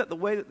He knew that the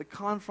way that the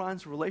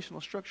confines of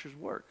relational structures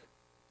work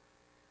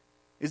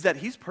is that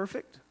He's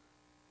perfect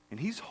and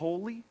He's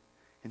holy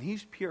and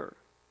He's pure.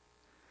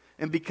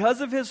 And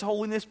because of His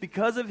holiness,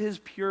 because of His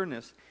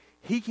pureness,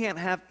 He can't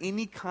have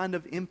any kind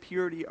of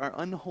impurity or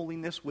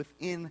unholiness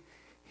within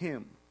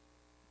Him.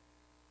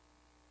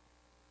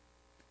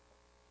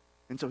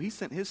 And so He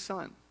sent His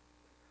Son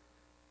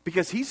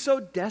because He so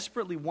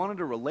desperately wanted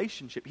a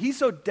relationship. He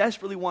so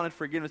desperately wanted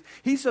forgiveness.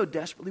 He so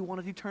desperately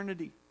wanted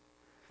eternity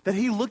that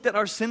He looked at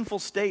our sinful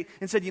state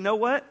and said, you know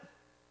what?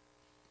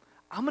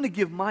 I'm going to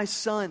give my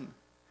Son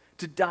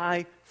to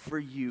die for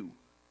you.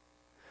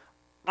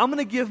 I'm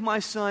going to give my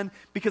Son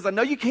because I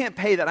know you can't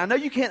pay that. I know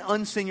you can't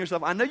unsin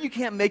yourself. I know you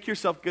can't make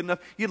yourself good enough.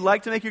 You'd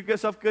like to make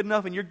yourself good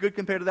enough, and you're good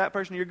compared to that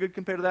person, you're good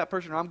compared to that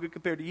person, or I'm good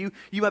compared to you.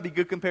 You might be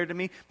good compared to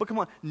me. But come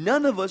on,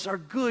 none of us are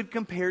good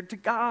compared to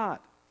God.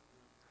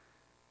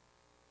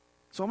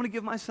 So I'm going to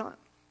give my Son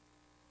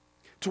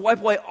to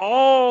wipe away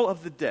all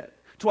of the debt,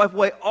 to wipe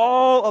away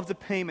all of the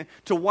payment,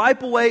 to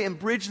wipe away and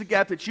bridge the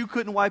gap that you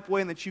couldn't wipe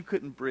away and that you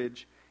couldn't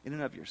bridge in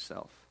and of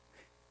yourself.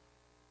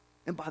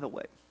 And by the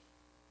way,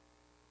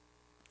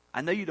 I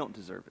know you don't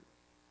deserve it,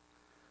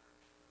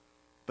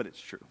 but it's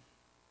true.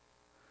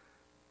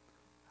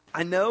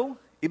 I know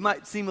it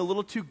might seem a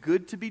little too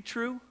good to be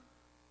true,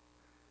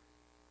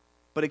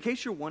 but in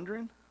case you're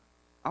wondering,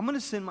 I'm going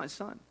to send my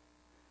Son.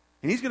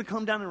 And He's going to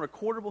come down in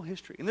recordable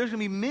history. And there's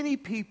going to be many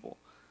people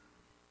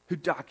who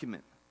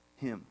document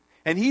Him.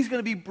 And He's going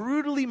to be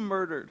brutally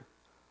murdered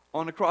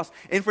on a cross.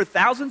 And for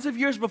thousands of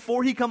years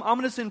before He come, I'm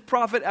going to send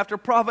prophet after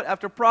prophet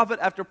after prophet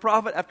after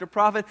prophet after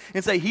prophet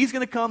and say, He's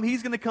going to come,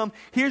 He's going to come.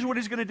 Here's what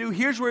He's going to do.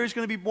 Here's where He's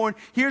going to be born.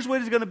 Here's what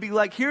He's going to be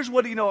like. Here's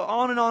what,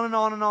 on and on and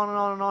on and on and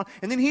on and on.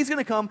 And then He's going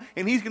to come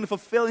and He's going to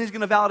fulfill and He's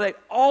going to validate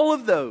all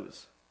of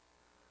those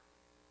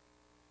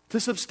to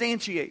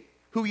substantiate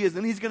who He is.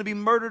 And He's going to be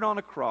murdered on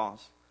a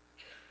cross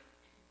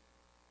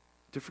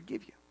to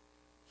forgive you.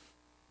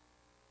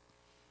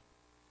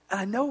 And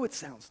I know it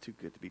sounds too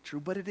good to be true,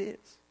 but it is.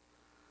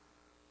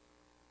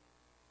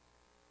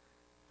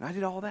 And I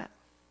did all that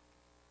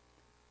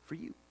for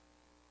you.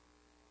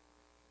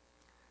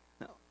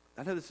 Now,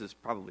 I know this is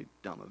probably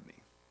dumb of me.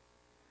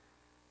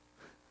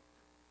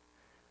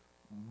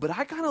 But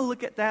I kind of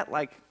look at that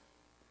like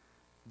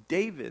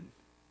David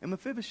and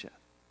Mephibosheth.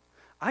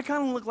 I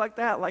kind of look like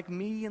that, like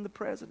me and the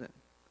president.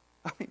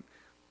 I mean,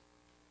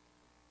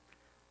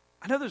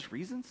 I know there's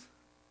reasons,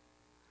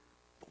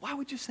 but why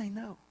would you say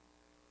no?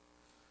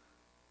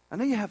 I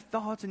know you have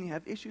thoughts and you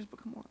have issues,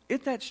 but come on.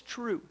 If that's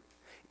true,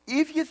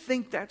 if you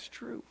think that's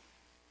true,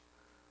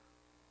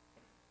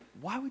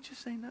 why would you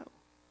say no?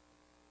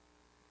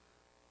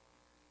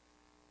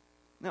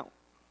 Now,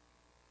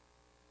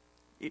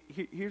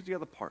 here's the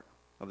other part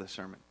of the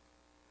sermon.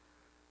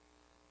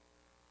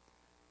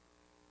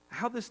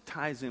 How this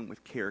ties in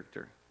with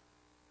character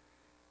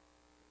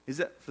is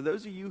that for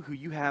those of you who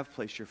you have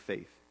placed your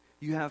faith,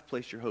 you have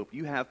placed your hope,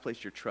 you have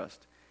placed your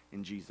trust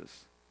in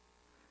Jesus,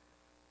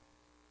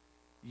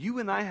 you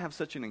and I have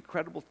such an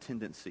incredible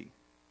tendency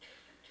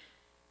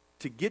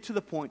to get to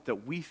the point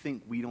that we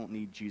think we don't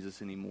need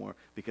Jesus anymore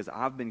because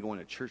I've been going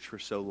to church for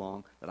so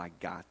long that I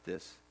got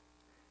this.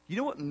 You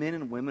know what men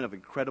and women of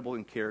incredible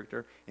in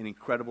character and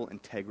incredible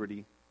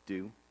integrity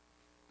do?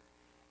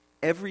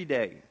 Every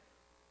day,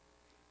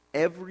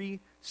 every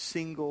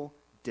single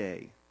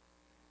day,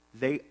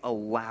 they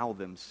allow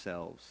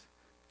themselves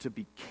to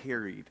be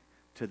carried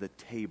to the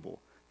table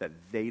that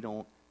they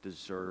don't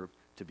deserve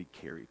to be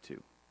carried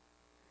to.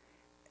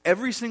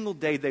 Every single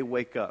day they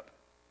wake up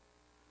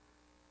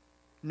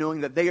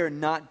knowing that they are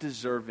not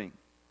deserving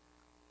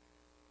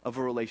of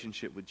a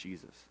relationship with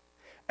Jesus.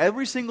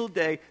 Every single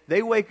day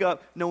they wake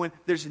up knowing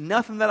there's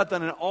nothing that I've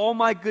done in all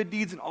my good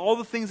deeds and all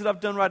the things that I've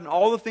done right and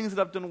all the things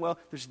that I've done well.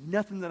 There's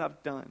nothing that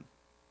I've done.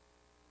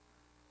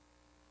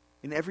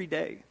 And every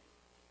day,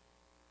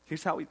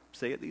 here's how we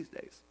say it these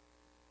days,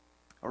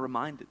 are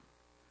reminded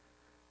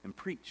and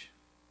preach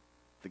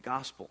the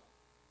gospel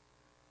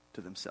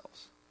to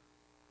themselves.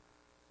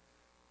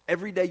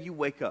 Every day you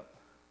wake up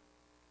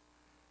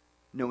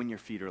knowing your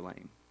feet are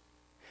lame.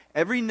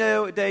 Every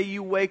day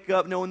you wake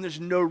up knowing there's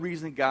no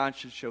reason God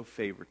should show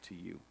favor to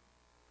you.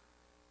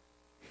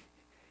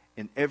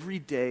 And every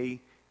day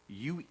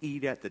you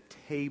eat at the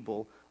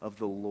table of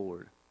the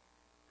Lord,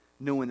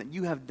 knowing that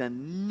you have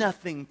done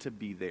nothing to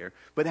be there,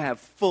 but have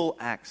full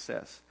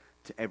access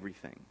to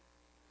everything.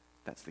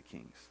 That's the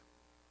King's.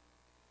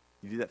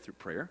 You do that through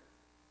prayer.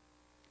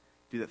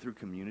 You do that through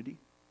community.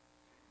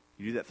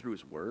 You do that through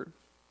His Word.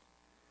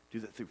 You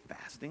do that through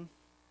fasting.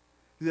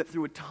 You do that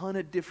through a ton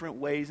of different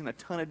ways and a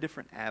ton of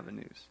different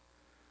avenues.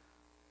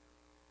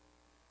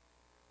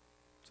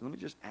 So let me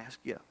just ask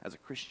you, as a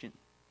Christian,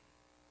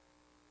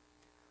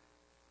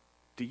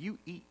 do you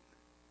eat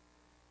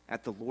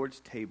at the Lord's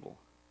table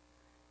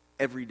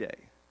every day,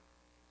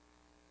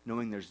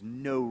 knowing there's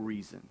no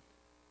reason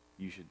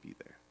you should be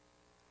there?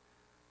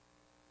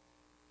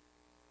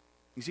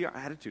 You see, our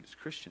attitude as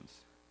Christians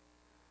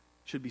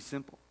should be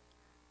simple.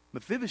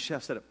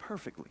 Mephibosheth said it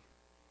perfectly.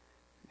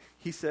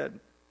 He said,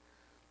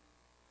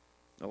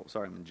 oh,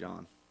 sorry, I'm in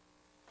John.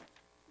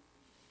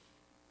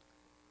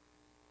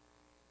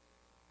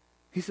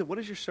 He said, what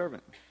is your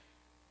servant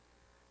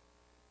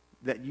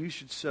that you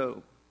should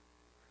show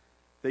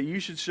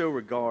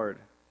regard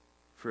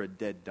for a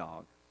dead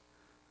dog?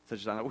 Such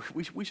as I know.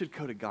 We should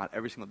go to God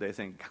every single day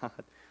saying, God,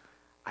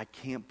 I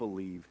can't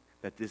believe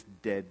that this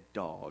dead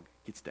dog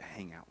gets to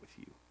hang out with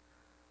you.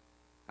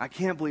 I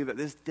can't believe that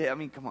this dead,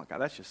 come on, God,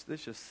 that's just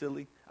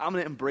silly. I'm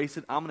going to embrace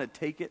it. I'm going to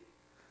take it.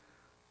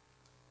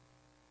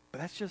 But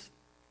that's just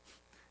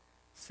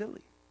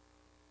silly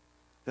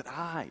that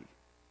I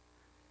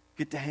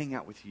get to hang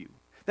out with you.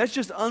 That's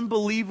just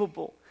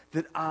unbelievable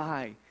that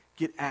I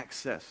get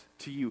access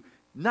to you.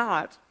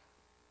 Not,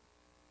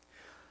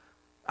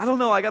 I don't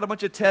know, I got a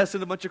bunch of tests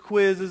and a bunch of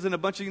quizzes and a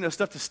bunch of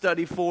stuff to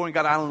study for, and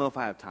God, I don't know if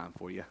I have time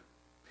for you.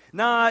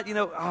 Not,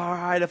 all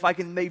right, if I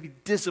can maybe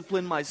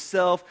discipline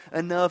myself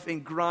enough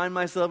and grind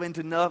myself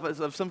into enough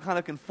of some kind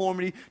of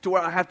conformity to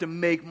where I have to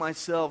make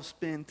myself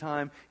spend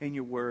time in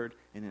your word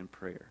and in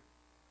prayer.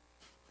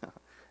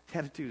 The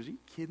attitude is, are you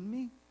kidding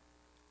me?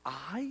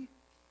 I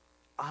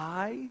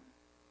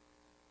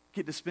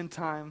get to spend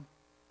time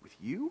with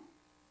you?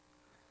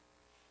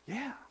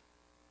 Yeah.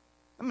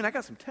 I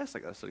got some tests I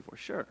got to study for,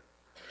 sure.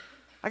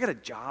 I got a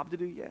job to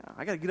do, yeah.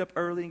 I got to get up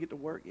early and get to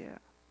work, yeah.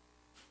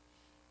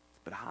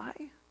 But I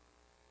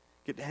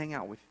get to hang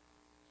out with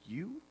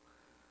you?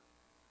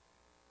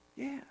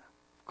 Yeah,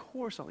 of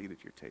course I'll eat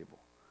at your table.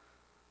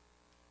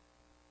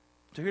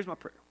 So here's my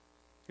prayer.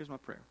 Here's my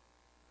prayer.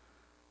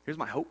 Here's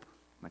my hope,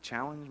 my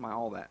challenge, my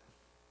all that.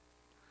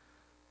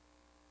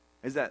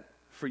 Is that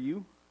for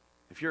you,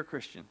 if you're a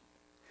Christian,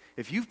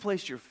 if you've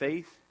placed your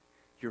faith,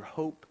 your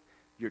hope,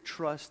 your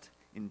trust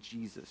in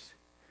Jesus,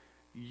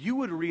 you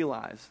would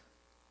realize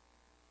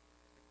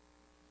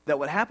that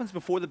what happens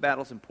before the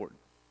battle is important.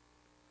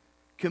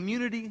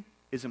 Community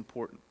is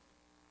important.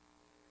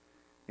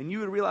 And you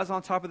would realize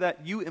on top of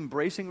that, you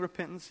embracing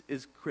repentance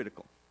is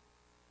critical.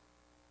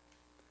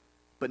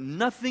 But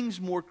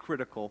nothing's more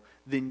critical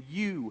than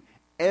you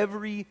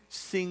every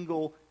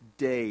single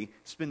day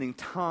spending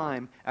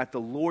time at the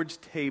Lord's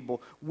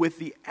table with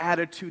the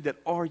attitude that,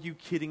 are you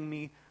kidding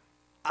me?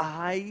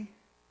 I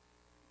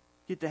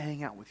get to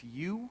hang out with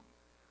you?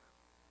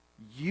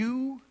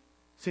 You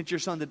sent your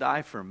son to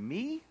die for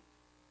me?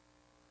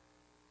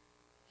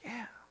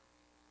 Yeah,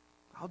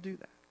 I'll do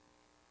that.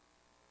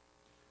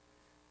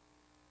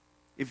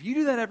 If you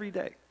do that every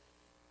day,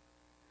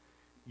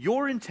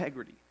 your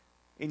integrity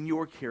in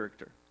your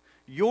character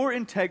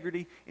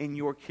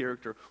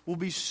will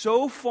be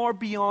so far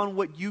beyond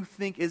what you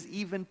think is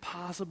even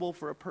possible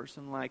for a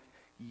person like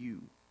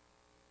you.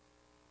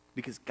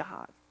 Because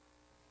God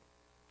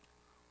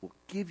will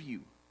give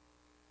you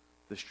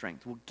the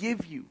strength, will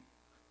give you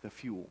the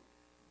fuel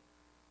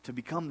to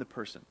become the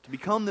person, to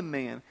become the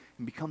man,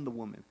 and become the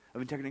woman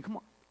of integrity. And come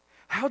on.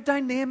 How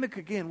dynamic,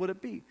 again, would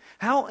it be?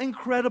 How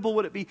incredible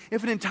would it be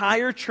if an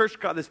entire church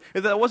got this?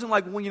 If that wasn't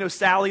like,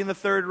 Sally in the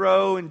third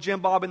row and Jim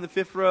Bob in the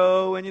fifth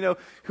row and,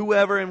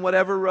 whoever in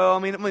whatever row. I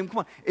mean, come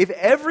on. If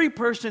every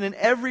person in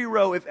every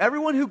row, if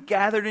everyone who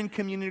gathered in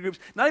community groups,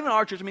 not even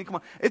our church, come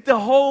on. If the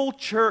whole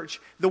church,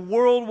 the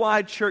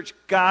worldwide church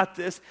got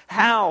this,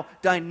 how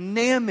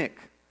dynamic,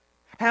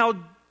 how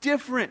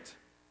different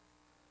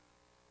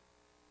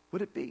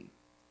would it be?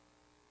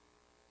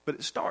 But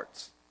it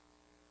starts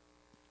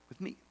with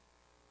me.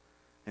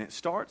 And it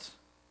starts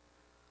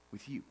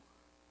with you.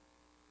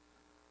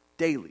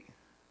 daily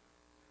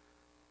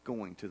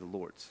going to the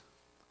Lord's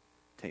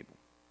table.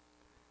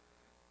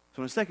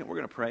 So in a second, we're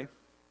going to pray. And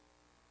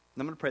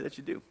I'm going to pray that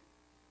you do.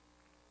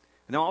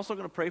 And I'm also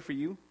going to pray for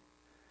you.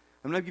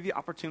 I'm going to give you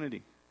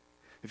opportunity.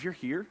 If you're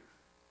here,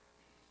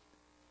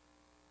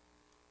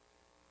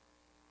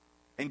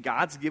 and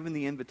God's given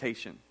the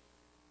invitation,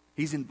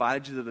 He's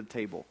invited you to the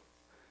table,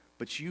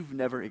 but you've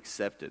never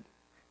accepted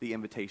the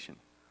invitation,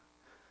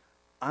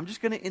 I'm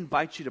just going to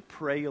invite you to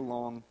pray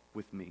along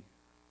with me.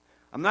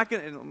 I'm not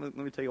going to, let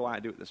me tell you why I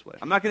do it this way.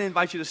 I'm not going to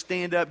invite you to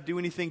stand up, do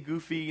anything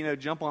goofy,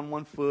 jump on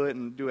one foot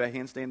and do a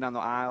handstand down the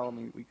aisle. I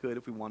mean, we could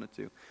if we wanted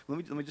to.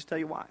 Let me just tell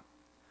you why.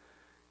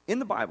 In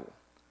the Bible,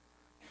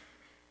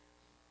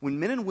 when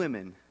men and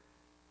women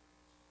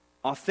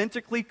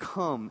authentically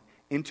come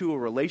into a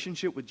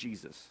relationship with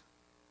Jesus,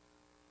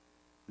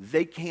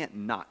 they can't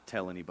not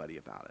tell anybody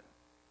about it.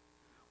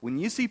 When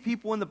you see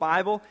people in the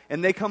Bible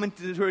and they come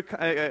into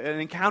an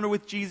encounter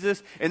with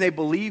Jesus and they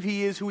believe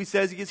He is who He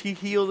says He is, He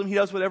heals them, He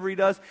does whatever He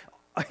does,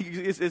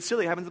 it's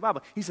silly, it happens in the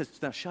Bible. He says,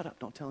 now shut up,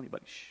 don't tell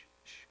anybody, shh,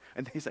 shh.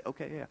 And they say,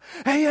 okay, yeah.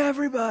 Hey,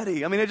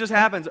 everybody. I mean, it just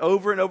happens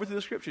over and over through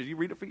the Scriptures. You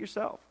read it for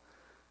yourself.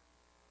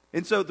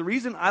 And so the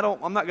reason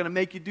I'm not going to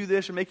make you do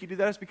this or make you do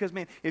that is because,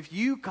 man, if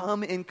you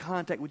come in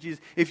contact with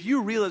Jesus, if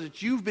you realize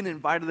that you've been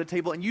invited to the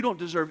table and you don't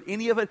deserve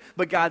any of it,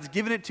 but God's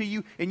given it to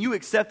you and you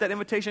accept that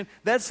invitation,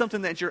 that's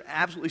something that you're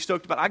absolutely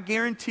stoked about. I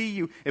guarantee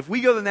you, if we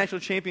go to the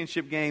national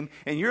championship game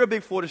and you're a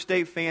big Florida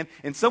State fan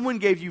and someone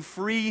gave you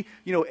free,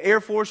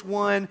 Air Force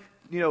One,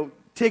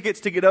 tickets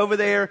to get over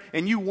there,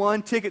 and you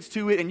won tickets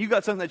to it, and you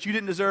got something that you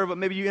didn't deserve, but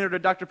maybe you entered a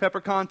Dr. Pepper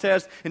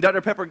contest, and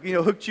Dr. Pepper,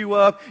 hooked you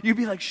up, you'd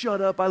be like,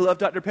 shut up, I love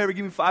Dr. Pepper,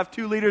 give me 5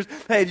 2-liters.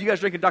 Hey, you guys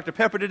drinking Dr.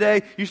 Pepper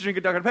today? You should drink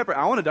a Dr. Pepper.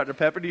 I want a Dr.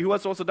 Pepper. Who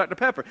else wants a Dr.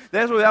 Pepper?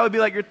 That would be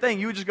like your thing.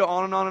 You would just go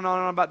on and on and on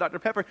and on about Dr.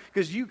 Pepper,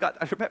 because you got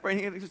Dr. Pepper,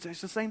 and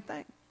it's the same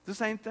thing. It's the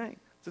same thing.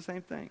 It's the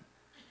same thing.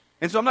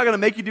 And so I'm not going to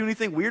make you do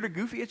anything weird or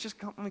goofy. It's just,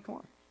 come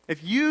on.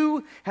 If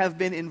you have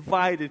been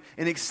invited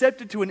and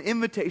accepted to an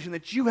invitation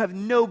that you have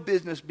no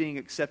business being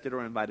accepted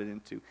or invited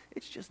into,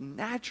 it's just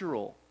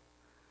natural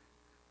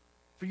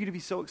for you to be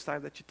so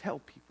excited that you tell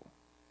people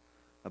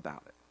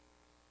about it.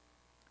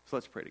 So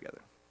let's pray together.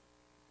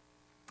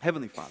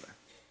 Heavenly Father,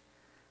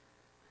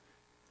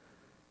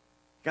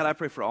 God, I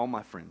pray for all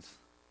my friends,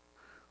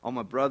 all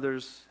my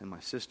brothers and my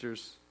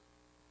sisters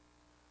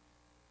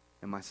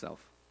and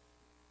myself.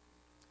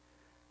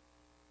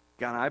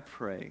 God, I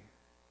pray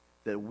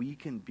that we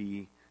can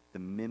be the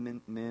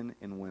men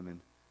and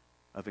women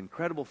of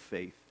incredible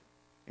faith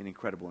and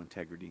incredible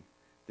integrity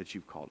that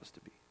you've called us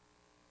to be.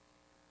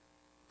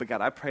 But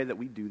God, I pray that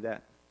we do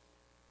that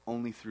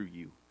only through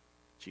you,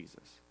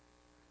 Jesus.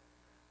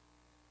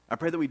 I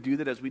pray that we do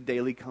that as we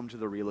daily come to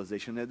the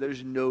realization that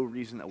there's no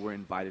reason that we're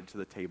invited to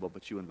the table,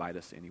 but you invite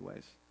us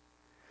anyways.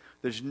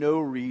 There's no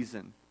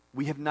reason.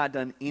 We have not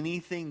done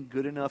anything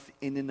good enough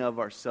in and of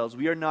ourselves.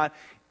 We are not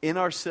in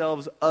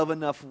ourselves of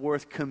enough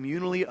worth,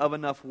 communally of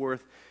enough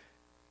worth,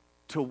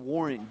 to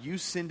warrant you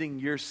sending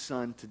your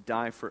Son to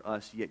die for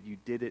us, yet you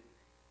did it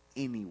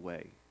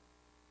anyway.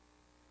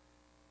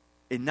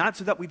 And not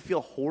so that we'd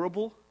feel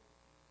horrible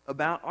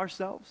about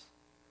ourselves,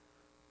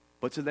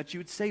 but so that you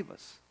would save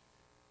us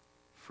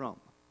from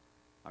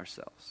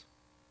ourselves.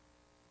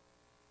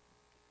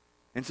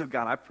 And so,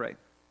 God, I pray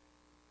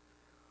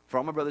for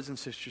all my brothers and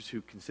sisters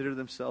who consider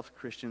themselves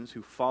Christians,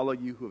 who follow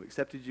you, who have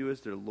accepted you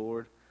as their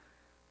Lord,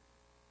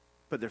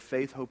 put their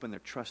faith, hope, and their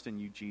trust in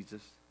you,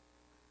 Jesus,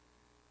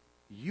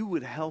 you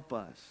would help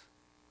us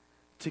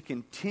to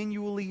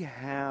continually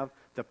have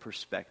the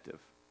perspective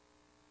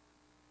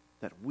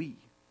that we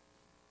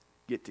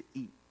get to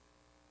eat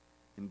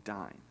and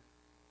dine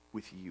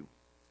with you.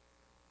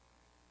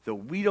 Though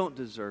we don't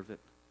deserve it,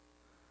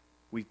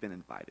 we've been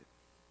invited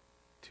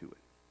to it.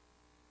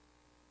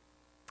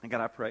 And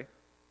God, I pray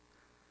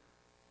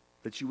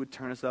that you would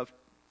turn us up,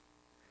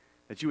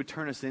 that you would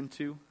turn us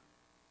into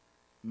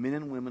men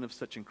and women of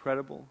such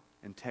incredible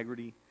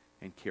integrity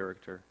and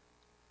character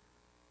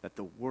that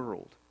the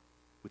world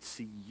would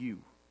see you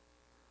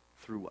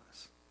through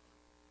us.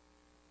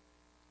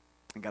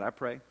 And God, I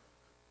pray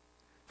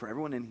for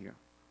everyone in here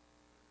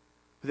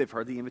who they've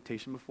heard the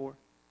invitation before.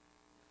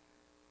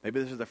 Maybe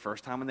this is the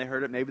first time when they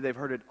heard it. Maybe they've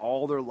heard it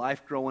all their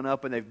life growing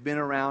up and they've been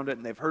around it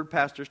and they've heard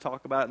pastors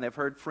talk about it and they've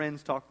heard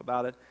friends talk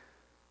about it.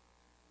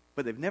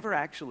 But they've never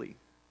actually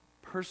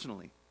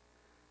personally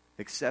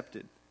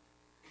accepted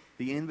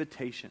the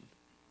invitation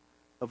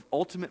of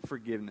ultimate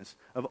forgiveness,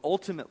 of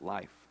ultimate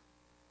life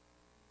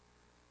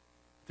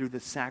through the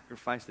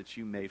sacrifice that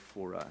you made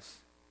for us,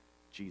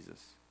 Jesus.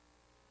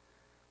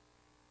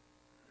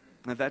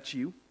 And if that's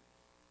you,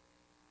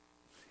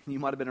 you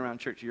might have been around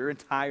church your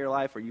entire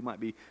life, or you might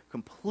be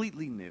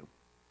completely new,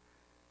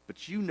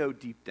 but you know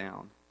deep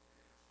down,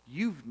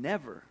 you've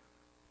never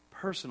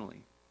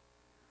personally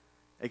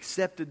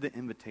accepted the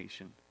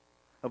invitation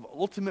of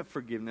ultimate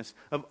forgiveness,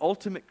 of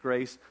ultimate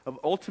grace, of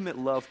ultimate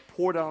love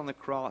poured out on the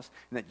cross,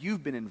 and that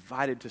you've been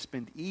invited to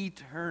spend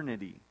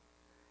eternity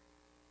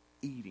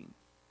eating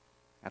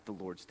at the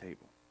Lord's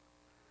table,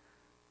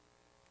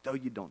 though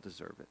you don't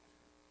deserve it.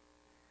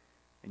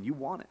 and you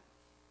want it,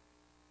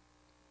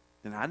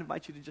 then I'd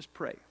invite you to just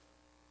pray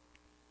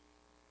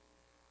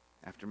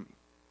after me.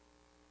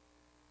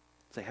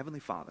 Say, Heavenly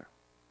Father,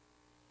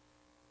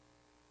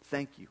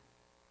 thank you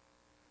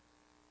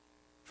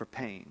for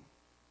paying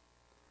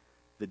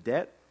the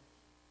debt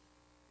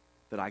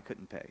that I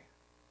couldn't pay.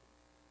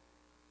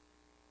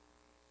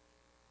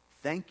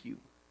 Thank you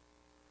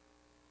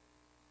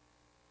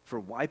for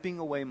wiping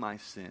away my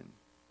sin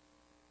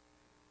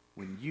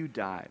when you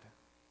died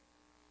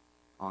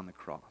on the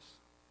cross.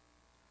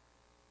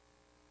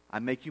 I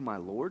make you my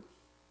Lord.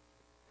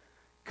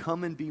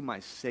 Come and be my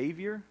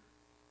Savior.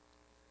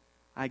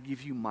 I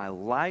give you my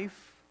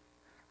life.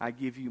 I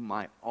give you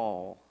my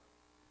all.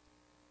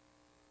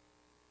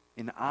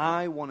 And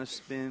I want to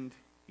spend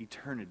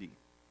eternity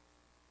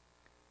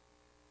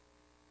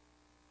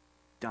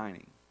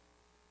dining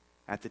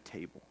at the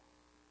table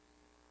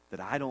that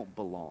I don't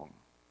belong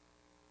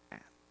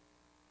at.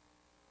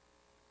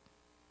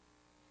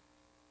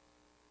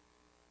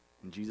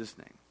 In Jesus'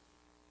 name,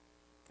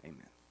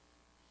 amen.